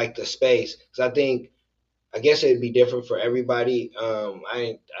sorry. Like the space, because I guess it'd be different for everybody.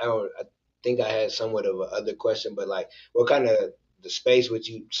 I think I had somewhat of a other question, but like, what kind of the space would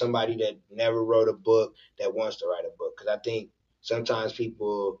you somebody that never wrote a book that wants to write a book? Because I think sometimes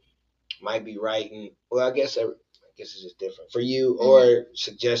people might be writing. Well, I guess it's just different for you, or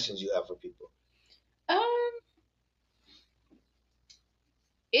suggestions you have for people.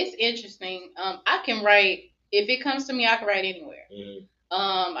 It's interesting. I can write if it comes to me. I can write anywhere.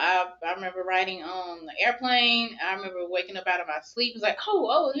 I remember writing on the airplane. I remember waking up out of my sleep. It's like,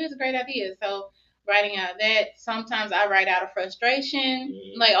 oh, here's a great idea. So writing out that. Sometimes I write out of frustration.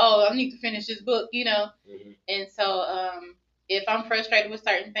 Like, oh, I need to finish this book, you know. And so if I'm frustrated with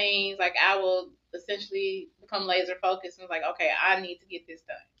certain things, like I will essentially become laser focused and like, okay, I need to get this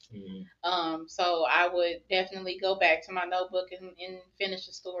done. So I would definitely go back to my notebook and finish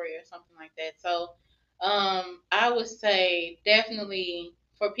a story or something like that. So I would say definitely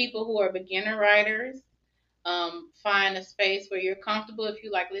for people who are beginner writers, Find a space where you're comfortable. If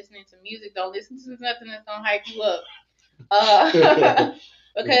you like listening to music, don't listen to nothing that's gonna hype you up.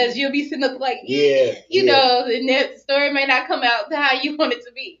 Because you'll be sitting up like, you know, and that story may not come out to how you want it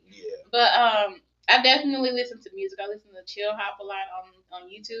to be. Yeah. But I definitely listen to music. I listen to chill hop a lot on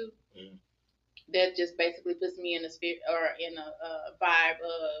YouTube. Mm. That just basically puts me in a spirit or in a vibe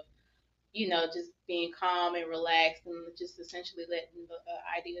of, you know, just being calm and relaxed and just essentially letting the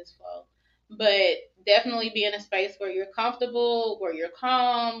ideas flow. But definitely be in a space where you're comfortable, where you're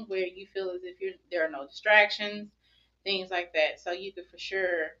calm, where you feel as if there are no distractions, things like that. So you could for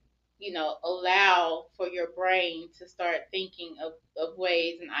sure, you know, allow for your brain to start thinking of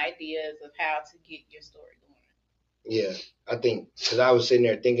ways and ideas of how to get your story going. Yeah, I think because I was sitting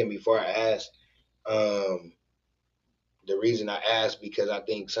there thinking before I asked, the reason I asked because I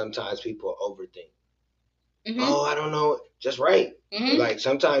think sometimes people overthink. Mm-hmm. Oh, I don't know, just write. Mm-hmm. Like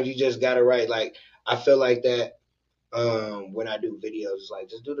sometimes you just gotta write. Like I feel like that when I do videos, it's like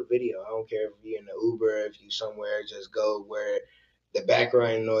just do the video. I don't care if you're in the Uber, if you somewhere, just go where the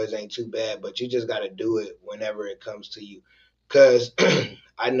background noise ain't too bad, but you just gotta do it whenever it comes to you. Cause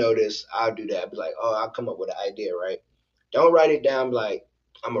I notice I'll do that. I'll be like, oh, I'll come up with an idea, right? Don't write it down like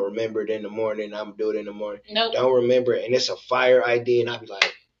I'm gonna remember it in the morning. I'm gonna do it in the morning. Nope. Don't remember it, and it's a fire idea, and I'll be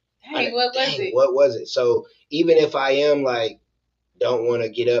like, hey, what was it? What was it? So even if I am like don't want to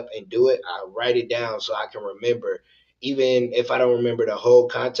get up and do it, I write it down so I can remember. Even if I don't remember the whole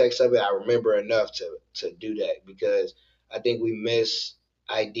context of it, I remember enough to do that because I think we miss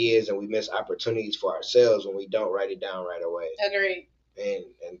ideas and we miss opportunities for ourselves when we don't write it down right away. Agreed.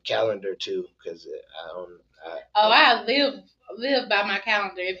 And calendar too, because I don't. I live by my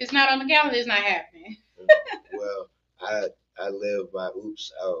calendar. If it's not on the calendar, it's not happening. Well, I live by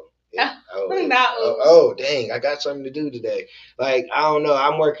oops. Oh, dang, I got something to do today. Like, I don't know.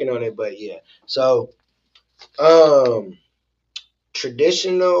 I'm working on it, but yeah. So,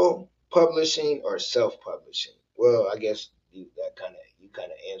 traditional publishing or self-publishing? Well, I guess you kind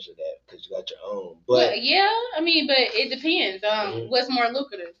of answered that because you got your own. But well, yeah, I mean, but it depends. What's more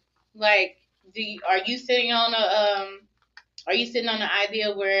lucrative? Like, are you sitting on an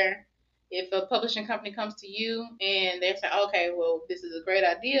idea where if a publishing company comes to you and they say, okay, well, this is a great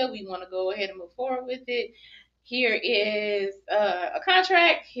idea, we want to go ahead and move forward with it. Here is a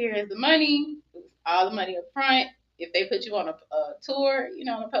contract. Here is the money, all the money up front. If they put you on a tour, you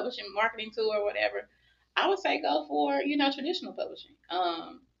know, on a publishing marketing tour or whatever, I would say go for, you know, traditional publishing.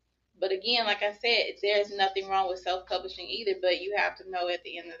 But again, like I said, there's nothing wrong with self-publishing either. But you have to know at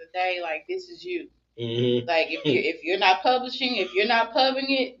the end of the day, like this is you. Mm-hmm. Like if you're not publishing, if you're not pubbing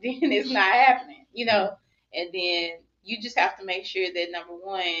it, then it's not happening, you know. And then you just have to make sure that number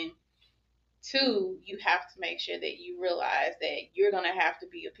one, two, you have to make sure that you realize that you're gonna have to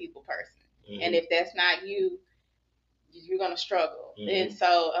be a people person, mm-hmm. and if that's not you, you're gonna struggle. Mm-hmm. And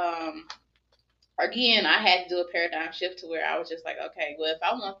so, again, I had to do a paradigm shift to where I was just like, okay, well, if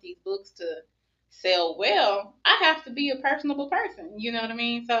I want these books to sell well, I have to be a personable person. You know what I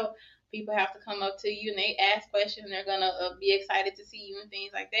mean? So people have to come up to you and they ask questions and they're gonna be excited to see you and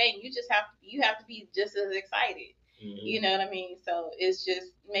things like that. And you have to be just as excited. Mm-hmm. You know what I mean? So it's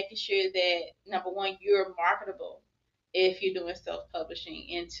just making sure that number one, you're marketable if you're doing self-publishing,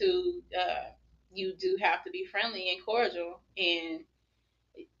 and two, you do have to be friendly and cordial and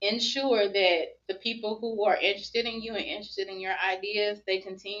ensure that the people who are interested in you and interested in your ideas, they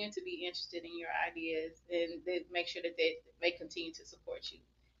continue to be interested in your ideas, and they make sure that they continue to support you.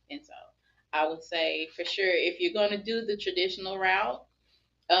 And so I would say for sure, if you're going to do the traditional route,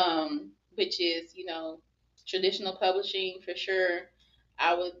 which is, you know, traditional publishing, for sure,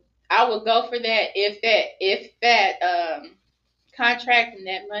 I would go for that if that contract and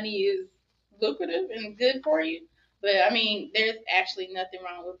that money is lucrative and good for you. But I mean, there's actually nothing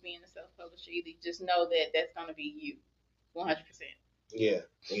wrong with being a self-publisher either. Just know that that's gonna be you, 100%. Yeah,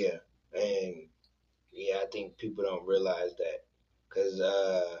 and yeah, I think people don't realize that because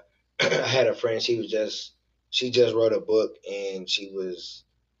I had a friend. She just wrote a book, and she was,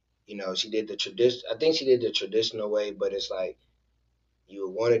 you know, she did the tradition. I think she did the traditional way, but it's like you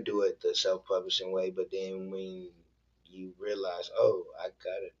would want to do it the self-publishing way, but then when you realize, oh, I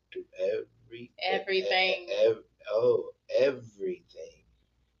gotta do everything. Everything,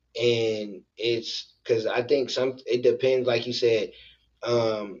 and it's because I think it depends, like you said.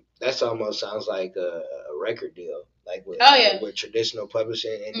 That's almost sounds like a record deal, like with traditional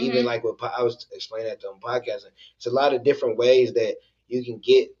publishing, and mm-hmm. even like what I was explaining that on podcasting. It's a lot of different ways that you can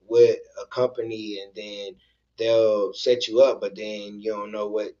get with a company, and then they'll set you up, but then you don't know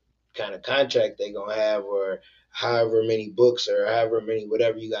what kind of contract they gonna have, or however many books or however many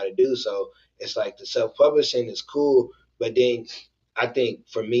whatever you got to do. So it's like the self publishing is cool, but then I think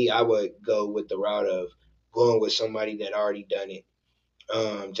for me, I would go with the route of going with somebody that already done it,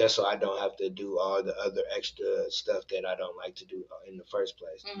 just so I don't have to do all the other extra stuff that I don't like to do in the first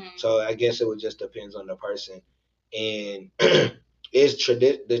place. Mm-hmm. So I guess it would just depends on the person. And is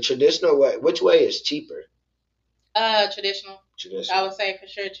the traditional way? Which way is cheaper? Traditional. Traditional. I would say for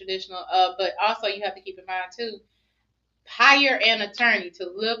sure traditional. But also you have to keep in mind too, hire an attorney to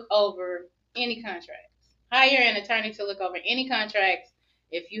look over any contracts. Hire an attorney to look over any contracts.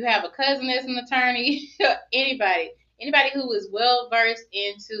 If you have a cousin that's an attorney, anybody who is well versed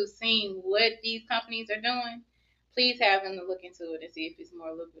into seeing what these companies are doing, please have them to look into it and see if it's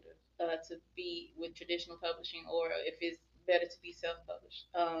more lucrative to be with traditional publishing or if it's better to be self-published.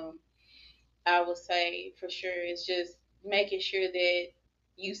 I would say for sure it's just making sure that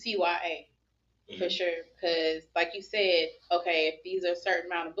you CYA for sure, because like you said, okay, if these are a certain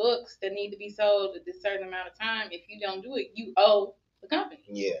amount of books that need to be sold at this certain amount of time, if you don't do it, you owe the company.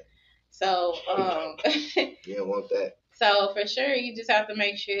 Yeah. So you don't want that. So for sure, you just have to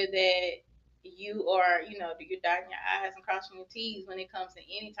make sure that you are, you're dotting your I's and crossing your T's when it comes to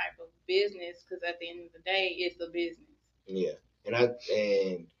any type of business, because at the end of the day, it's a business. Yeah,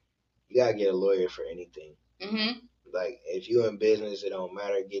 and you gotta get a lawyer for anything. Mm-hmm. Like if you're in business, it don't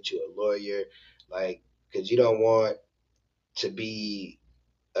matter. Get you a lawyer, like because you don't want to be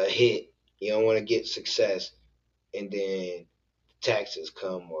a hit. You don't want to get success, and then taxes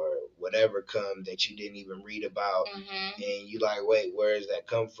come or whatever come that you didn't even read about, and you like, wait, where does that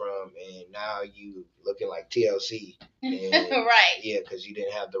come from? And now you looking like TLC, and, right? Yeah, because you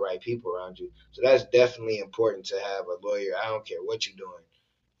didn't have the right people around you. So that's definitely important to have a lawyer. I don't care what you're doing.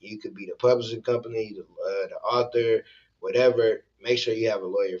 You could be the publishing company, the author, whatever. Make sure you have a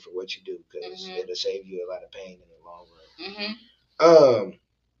lawyer for what you do because it'll save you a lot of pain in the long run.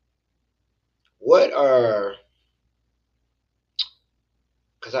 What are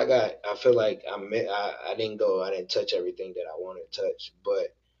because I feel like I didn't touch everything that I want to touch,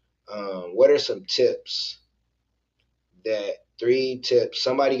 but what are some tips three tips?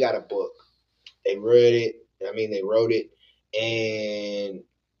 Somebody got a book, they read it, they wrote it, and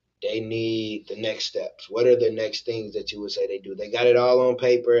they need the next steps. What are the next things that you would say they do? They got it all on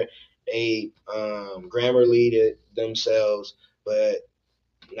paper, they Grammarly'd it themselves, but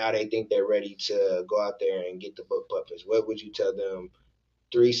now they think they're ready to go out there and get the book published. What would you tell them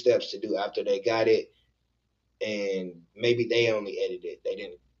three steps to do after they got it, and maybe they only edited it, they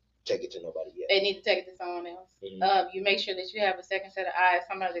didn't take it to nobody yet? They need to take it to someone else. Mm-hmm. You make sure that you have a second set of eyes,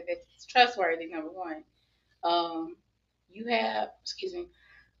 somebody that's trustworthy. Number one, you have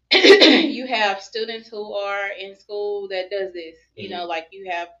you have students who are in school that does this. Like you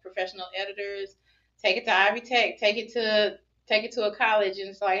have professional editors. Take it to Ivy Tech. Take it to a college, and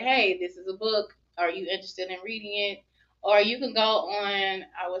it's like, hey, this is a book. Are you interested in reading it? Or you can go on,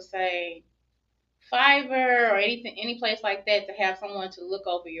 I would say, Fiverr or any place like that to have someone to look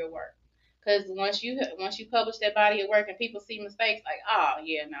over your work. Because once you publish that body of work and people see mistakes, like, oh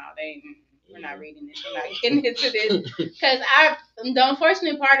yeah, no, we're not reading this, we're not getting into this. Because the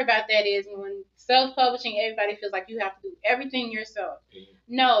unfortunate part about that is when self-publishing, everybody feels like you have to do everything yourself.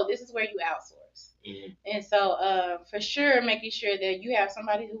 No, this is where you outsource. And so, for sure, making sure that you have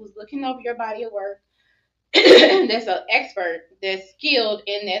somebody who's looking over your body of work that's an expert, that's skilled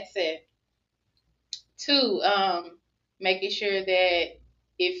in that set. Two, making sure that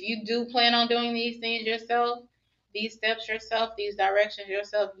if you do plan on doing these things yourself, these steps yourself, these directions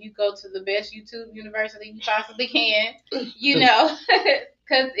yourself, you go to the best YouTube university you possibly can, because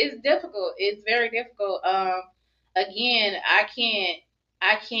it's difficult. It's very difficult. Again, I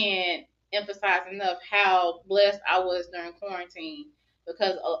can't emphasize enough how blessed I was during quarantine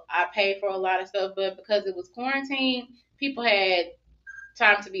because I paid for a lot of stuff, but because it was quarantine, people had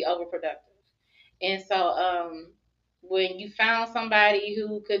time to be overproductive. And so, when you found somebody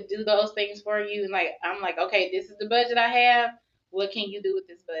who could do those things for you, and I'm like, okay, this is the budget I have. What can you do with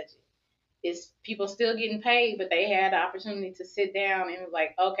this budget? It's people still getting paid, but they had the opportunity to sit down and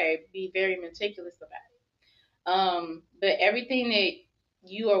like, okay, be very meticulous about it. But everything that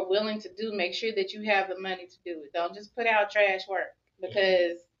you are willing to do, make sure that you have the money to do it. Don't just put out trash work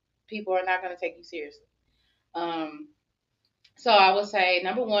because people are not going to take you seriously. So I would say,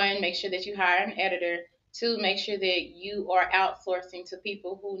 number one, make sure that you hire an editor. Two, make sure that you are outsourcing to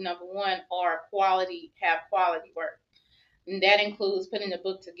people who, number one, have quality work. And that includes putting the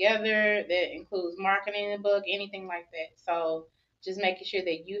book together. That includes marketing the book, anything like that. So just making sure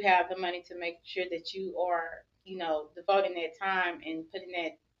that you have the money to make sure that you are, devoting that time and putting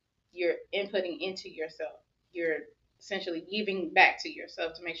that you're inputting into yourself. You're essentially giving back to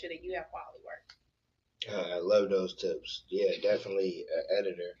yourself to make sure that you have quality work. I love those tips. Yeah, definitely an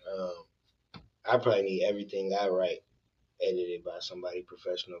editor. I probably need everything I write edited by somebody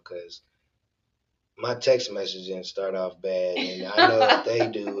professional because my text messaging start off bad, and I know what they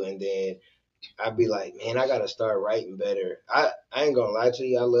do, and then I'd be like, man, I gotta start writing better. I ain't gonna lie to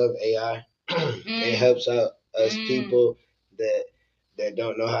you, I love AI. It helps out us people that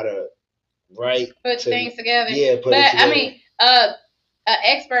don't know how to write put to things together. yeah put But it together. I mean, an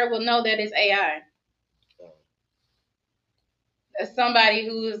expert will know that it's AI. As somebody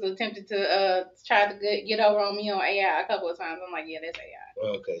who has attempted to try to get over on me on AI a couple of times, I'm like, yeah, that's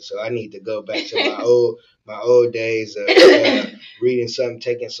AI. Okay, so I need to go back to my old days of reading something,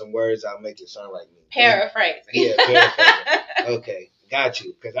 taking some words out, make it sound like me. Paraphrasing. Yeah, paraphrasing. Okay, got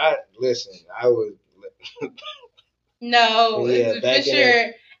you. Cause I listen, I was. No, yeah, for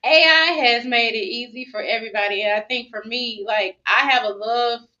sure. AI has made it easy for everybody, and I think for me, like I have a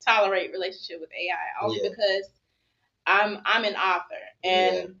love tolerate relationship with AI only because I'm an author,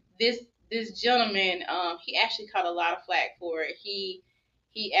 and this gentleman, he actually caught a lot of flack for it. He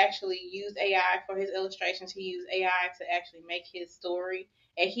actually used AI for his illustrations. He used AI to actually make his story,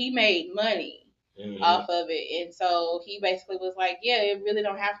 and he made money off of it. And so he basically was like, "Yeah, it really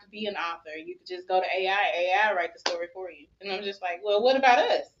don't have to be an author. You could just go to AI. AI write the story for you." And I'm just like, "Well, what about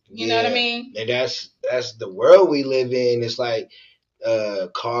us? You know what I mean?" And that's the world we live in. It's like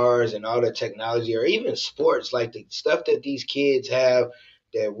cars and all the technology, or even sports, like the stuff that these kids have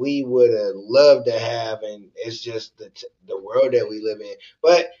that we would have loved to have, and it's just the world that we live in.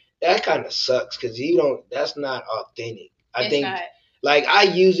 But that kind of sucks because you don't. That's not authentic. I think not. Like I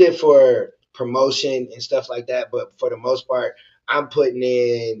use it for promotion and stuff like that, but for the most part, I'm putting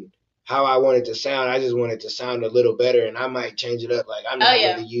in how I want it to sound. I just want it to sound a little better, and I might change it up. Like I'm not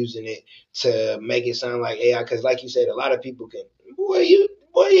really using it to make it sound like AI, because like you said, a lot of people can. You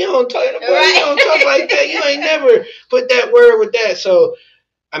don't talk. You don't talk like that. You ain't never put that word with that. So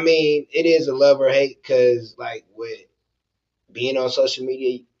I mean, it is a love or hate, because like with being on social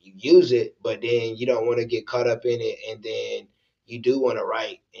media, you use it, but then you don't want to get caught up in it, and then you do want to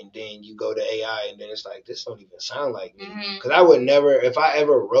write, and then you go to AI, and then it's like, this don't even sound like me. Because I would never, if I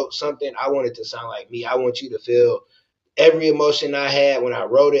ever wrote something, I want it to sound like me. I want you to feel every emotion I had when I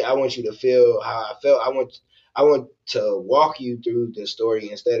wrote it. I want you to feel how I felt. I want to walk you through the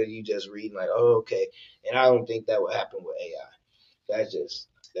story instead of you just reading like, oh, okay. And I don't think that would happen with AI.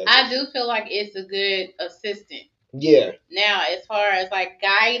 I do feel like it's a good assistant. Yeah. Now, as far as like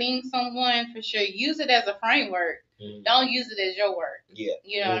guiding someone, for sure, use it as a framework. Don't use it as your work. Yeah.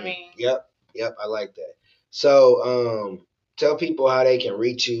 You know what I mean? Yep. I like that. So, tell people how they can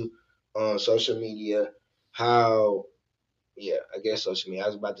reach you on social media. How, yeah, I guess social media. I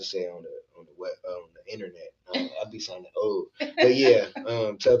was about to say on the web, on the internet. I'd be sounding old, but yeah.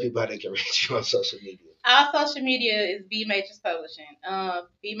 Tell people how they can reach you on social media. Our social media is B Majors Publishing.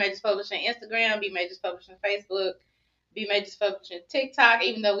 B Majors Publishing Instagram, B Majors Publishing Facebook, B Majors Publishing TikTok.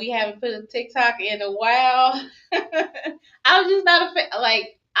 Even though we haven't put a TikTok in a while, I'm just not a fan.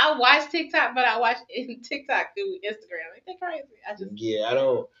 Like I watch TikTok, but I watch TikTok through Instagram. Ain't that crazy? I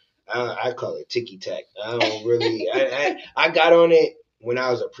don't. I call it ticky tack. I don't really. I got on it when I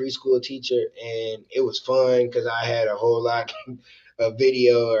was a preschool teacher, and it was fun because I had a whole lot of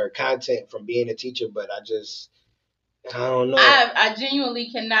video or content from being a teacher. But I don't know. I genuinely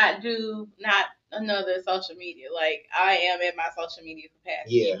cannot do not another social media. Like I am at my social media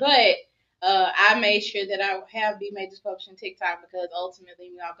capacity. Yeah. But I made sure that I have B Majors Publishing TikTok, because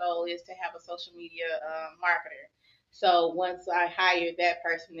ultimately my goal is to have a social media marketer. So once I hire that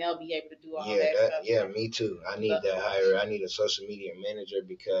person, they'll be able to do all that stuff. Yeah, me too. I need that hire. I need a social media manager,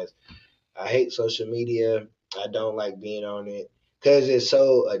 because I hate social media. I don't like being on it because it's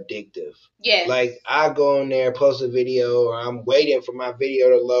so addictive. Yes. Like I go on there, post a video, or I'm waiting for my video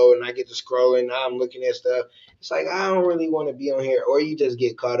to load, and I get to scrolling. Now I'm looking at stuff. It's like I don't really want to be on here. Or you just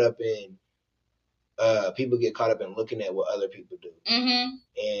get caught up in. People get caught up in looking at what other people do.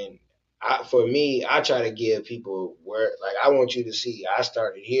 And for me, I try to give people where, like, I want you to see I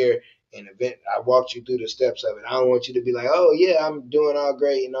started here, and event I walked you through the steps of it. I don't want you to be like, oh yeah, I'm doing all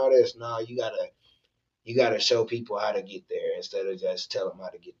great and all this. No, you gotta show people how to get there instead of just tell them how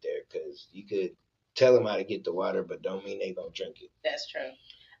to get there, because you could tell them how to get the water, but don't mean they gonna drink it. That's true.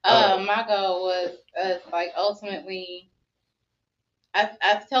 My goal was like ultimately,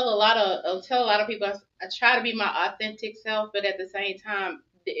 I tell a lot of people I try to be my authentic self, but at the same time,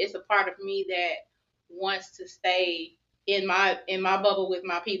 it's a part of me that wants to stay in my bubble with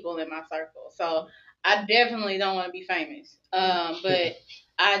my people in my circle. So I definitely don't want to be famous. But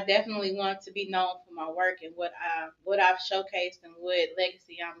I definitely want to be known for my work and what I've showcased and what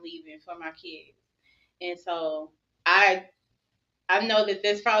legacy I'm leaving for my kids. And so I I know that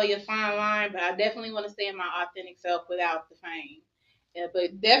there's probably a fine line, but I definitely want to stay in my authentic self without the fame. Yeah,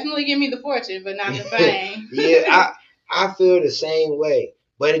 but definitely give me the fortune, but not the fame. Yeah, I feel the same way,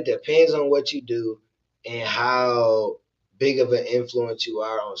 but it depends on what you do and how big of an influence you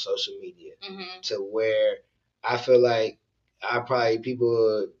are on social media. To where I feel like I probably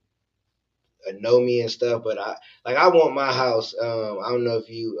people know me and stuff, but I want my house. I don't know if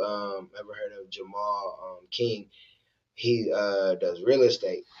you ever heard of Jamal King. He does real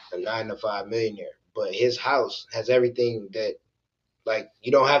estate, a 9 to 5 millionaire, but his house has everything that, like,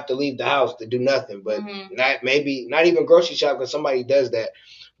 you don't have to leave the house to do nothing, but not even grocery shop because somebody does that.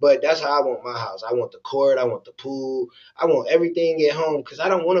 But that's how I want my house. I want the court. I want the pool. I want everything at home because I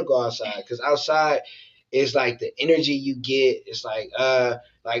don't want to go outside. Because outside, it's like the energy you get. It's like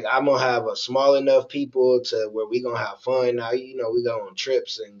I'm gonna have a small enough people to where we gonna have fun. Now we go on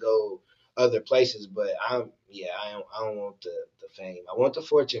trips and go other places, but I don't want the fame. I want the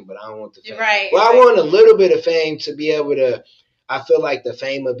fortune, but I don't want the fame. Right. Well, I want a little bit of fame to be able to. I feel like the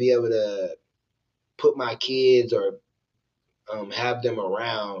fame will be able to put my kids or have them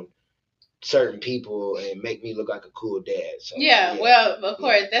around certain people and make me look like a cool dad. So, yeah, well, of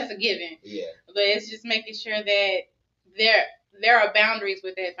course, that's a given. Yeah. But it's just making sure that there are boundaries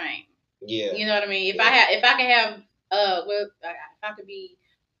with that fame. Yeah. You know what I mean? If I could have if I could be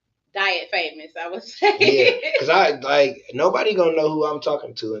diet famous, I would say. Yeah, because nobody gonna know who I'm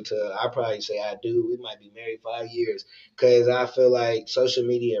talking to until I probably say I do. We might be married 5 years because I feel like social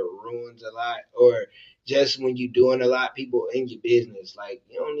media ruins a lot, or just when you're doing a lot, people in your business. Like,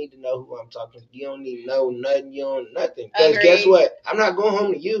 you don't need to know who I'm talking to. You don't need to know nothing. You don't nothing. Because guess what? I'm not going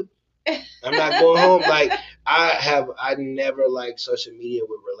home to you. I'm not going home. Like, I never liked social media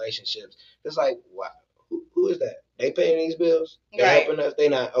with relationships. It's like, wow, who is that? They paying these bills? They helping us? They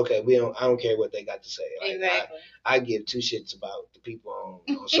not okay. I don't care what they got to say. Like, exactly. I give two shits about the people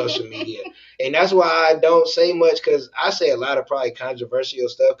on social media, and that's why I don't say much because I say a lot of probably controversial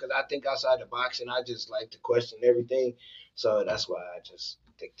stuff because I think outside the box and I just like to question everything. So that's why I just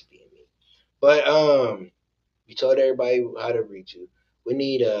stick to being me. But you told everybody how to reach you. We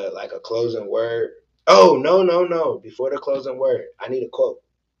need a closing word. Oh, no. Before the closing word, I need a quote.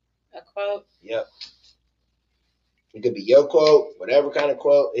 A quote? Yep. It could be your quote, whatever kind of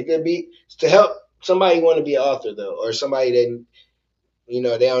quote. It could be to help somebody want to be an author though, or somebody that they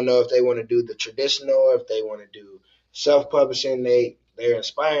don't know if they want to do the traditional or if they want to do self-publishing. They're an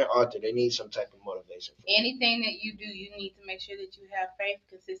inspiring author. They need some type of motivation. Anything that you do, you need to make sure that you have faith,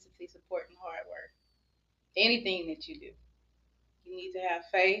 consistency, support, and hard work. Anything that you do, you need to have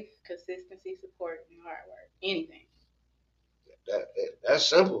faith, consistency, support, and hard work. Anything. That's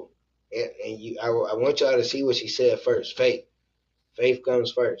simple. And I want y'all to see what she said first. Faith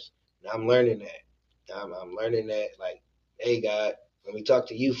comes first. And I'm learning that. I'm learning that, like, hey, God, let me talk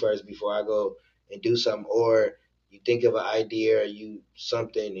to you first before I go and do something. Or you think of an idea or you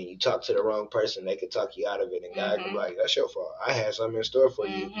something and you talk to the wrong person, they could talk you out of it. And God can be like, that's your fault. I had something in store for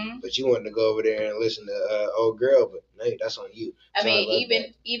you, but you wanted to go over there and listen to old girl, but hey, that's on you. I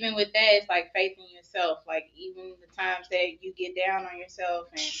mean, even with that, it's like faith in yourself. Like, even the times that you get down on yourself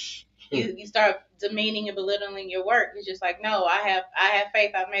and you start demeaning and belittling your work. It's just like, no, I have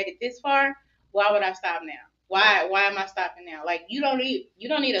faith. I've made it this far. Why would I stop now? Why am I stopping now? Like, you don't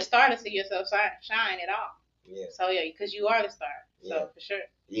need a star to see yourself shine at all. Yeah. So yeah, because you are the star. Yeah. So for sure.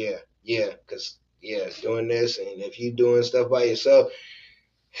 Yeah, because doing this, and if you doing stuff by yourself,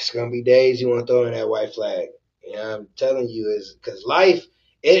 it's gonna be days you want to throw in that white flag. You know, I'm telling you, is because life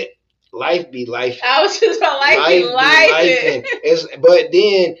be life. I was just about life be life. But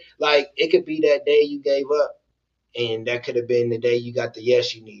then, like, it could be that day you gave up, and that could have been the day you got the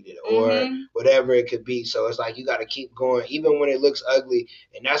yes you needed, or whatever it could be. So it's like you got to keep going, even when it looks ugly,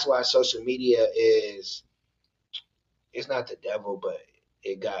 and that's why social media it's not the devil, but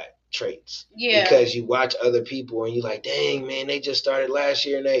it got traits. Yeah. Because you watch other people and you're like, dang, man, they just started last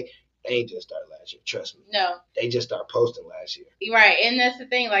year and they ain't just started last year. Trust me. No. They just start posting last year. Right. And that's the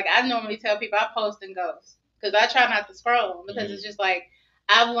thing. Like, I normally tell people I post and ghost because I try not to scroll because it's just like,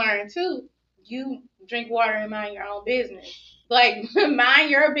 I've learned too, you drink water and mind your own business. Like, mind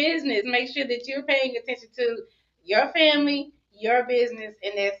your business. Make sure that you're paying attention to your family, your business,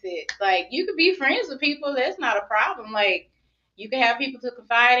 and that's it. Like, you could be friends with people. That's not a problem. Like, you can have people to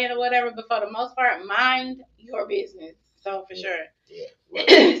confide in or whatever, but for the most part, mind your business. So, for sure. Yeah.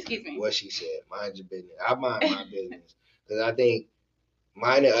 Excuse me. What she said, mind your business. I mind my business. Because I think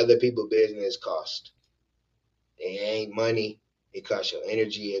minding other people's business cost. It ain't money. It costs your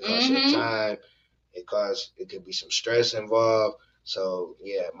energy. It costs your time. It could be some stress involved. So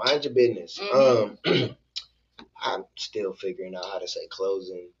yeah, mind your business. I'm still figuring out how to say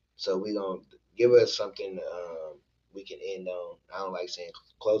closing. So we gonna give us something we can end on. I don't like saying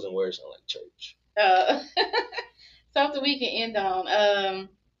closing words on like church. Something we can end on. Let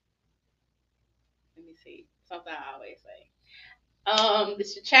me see. Something I always say. This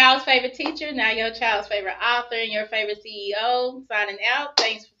is your child's favorite teacher, now your child's favorite author and your favorite CEO. Signing out.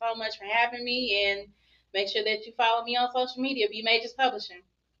 Thanks so much for having me, and make sure that you follow me on social media. B Majors Publishing.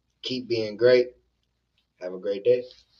 Keep being great. Have a great day.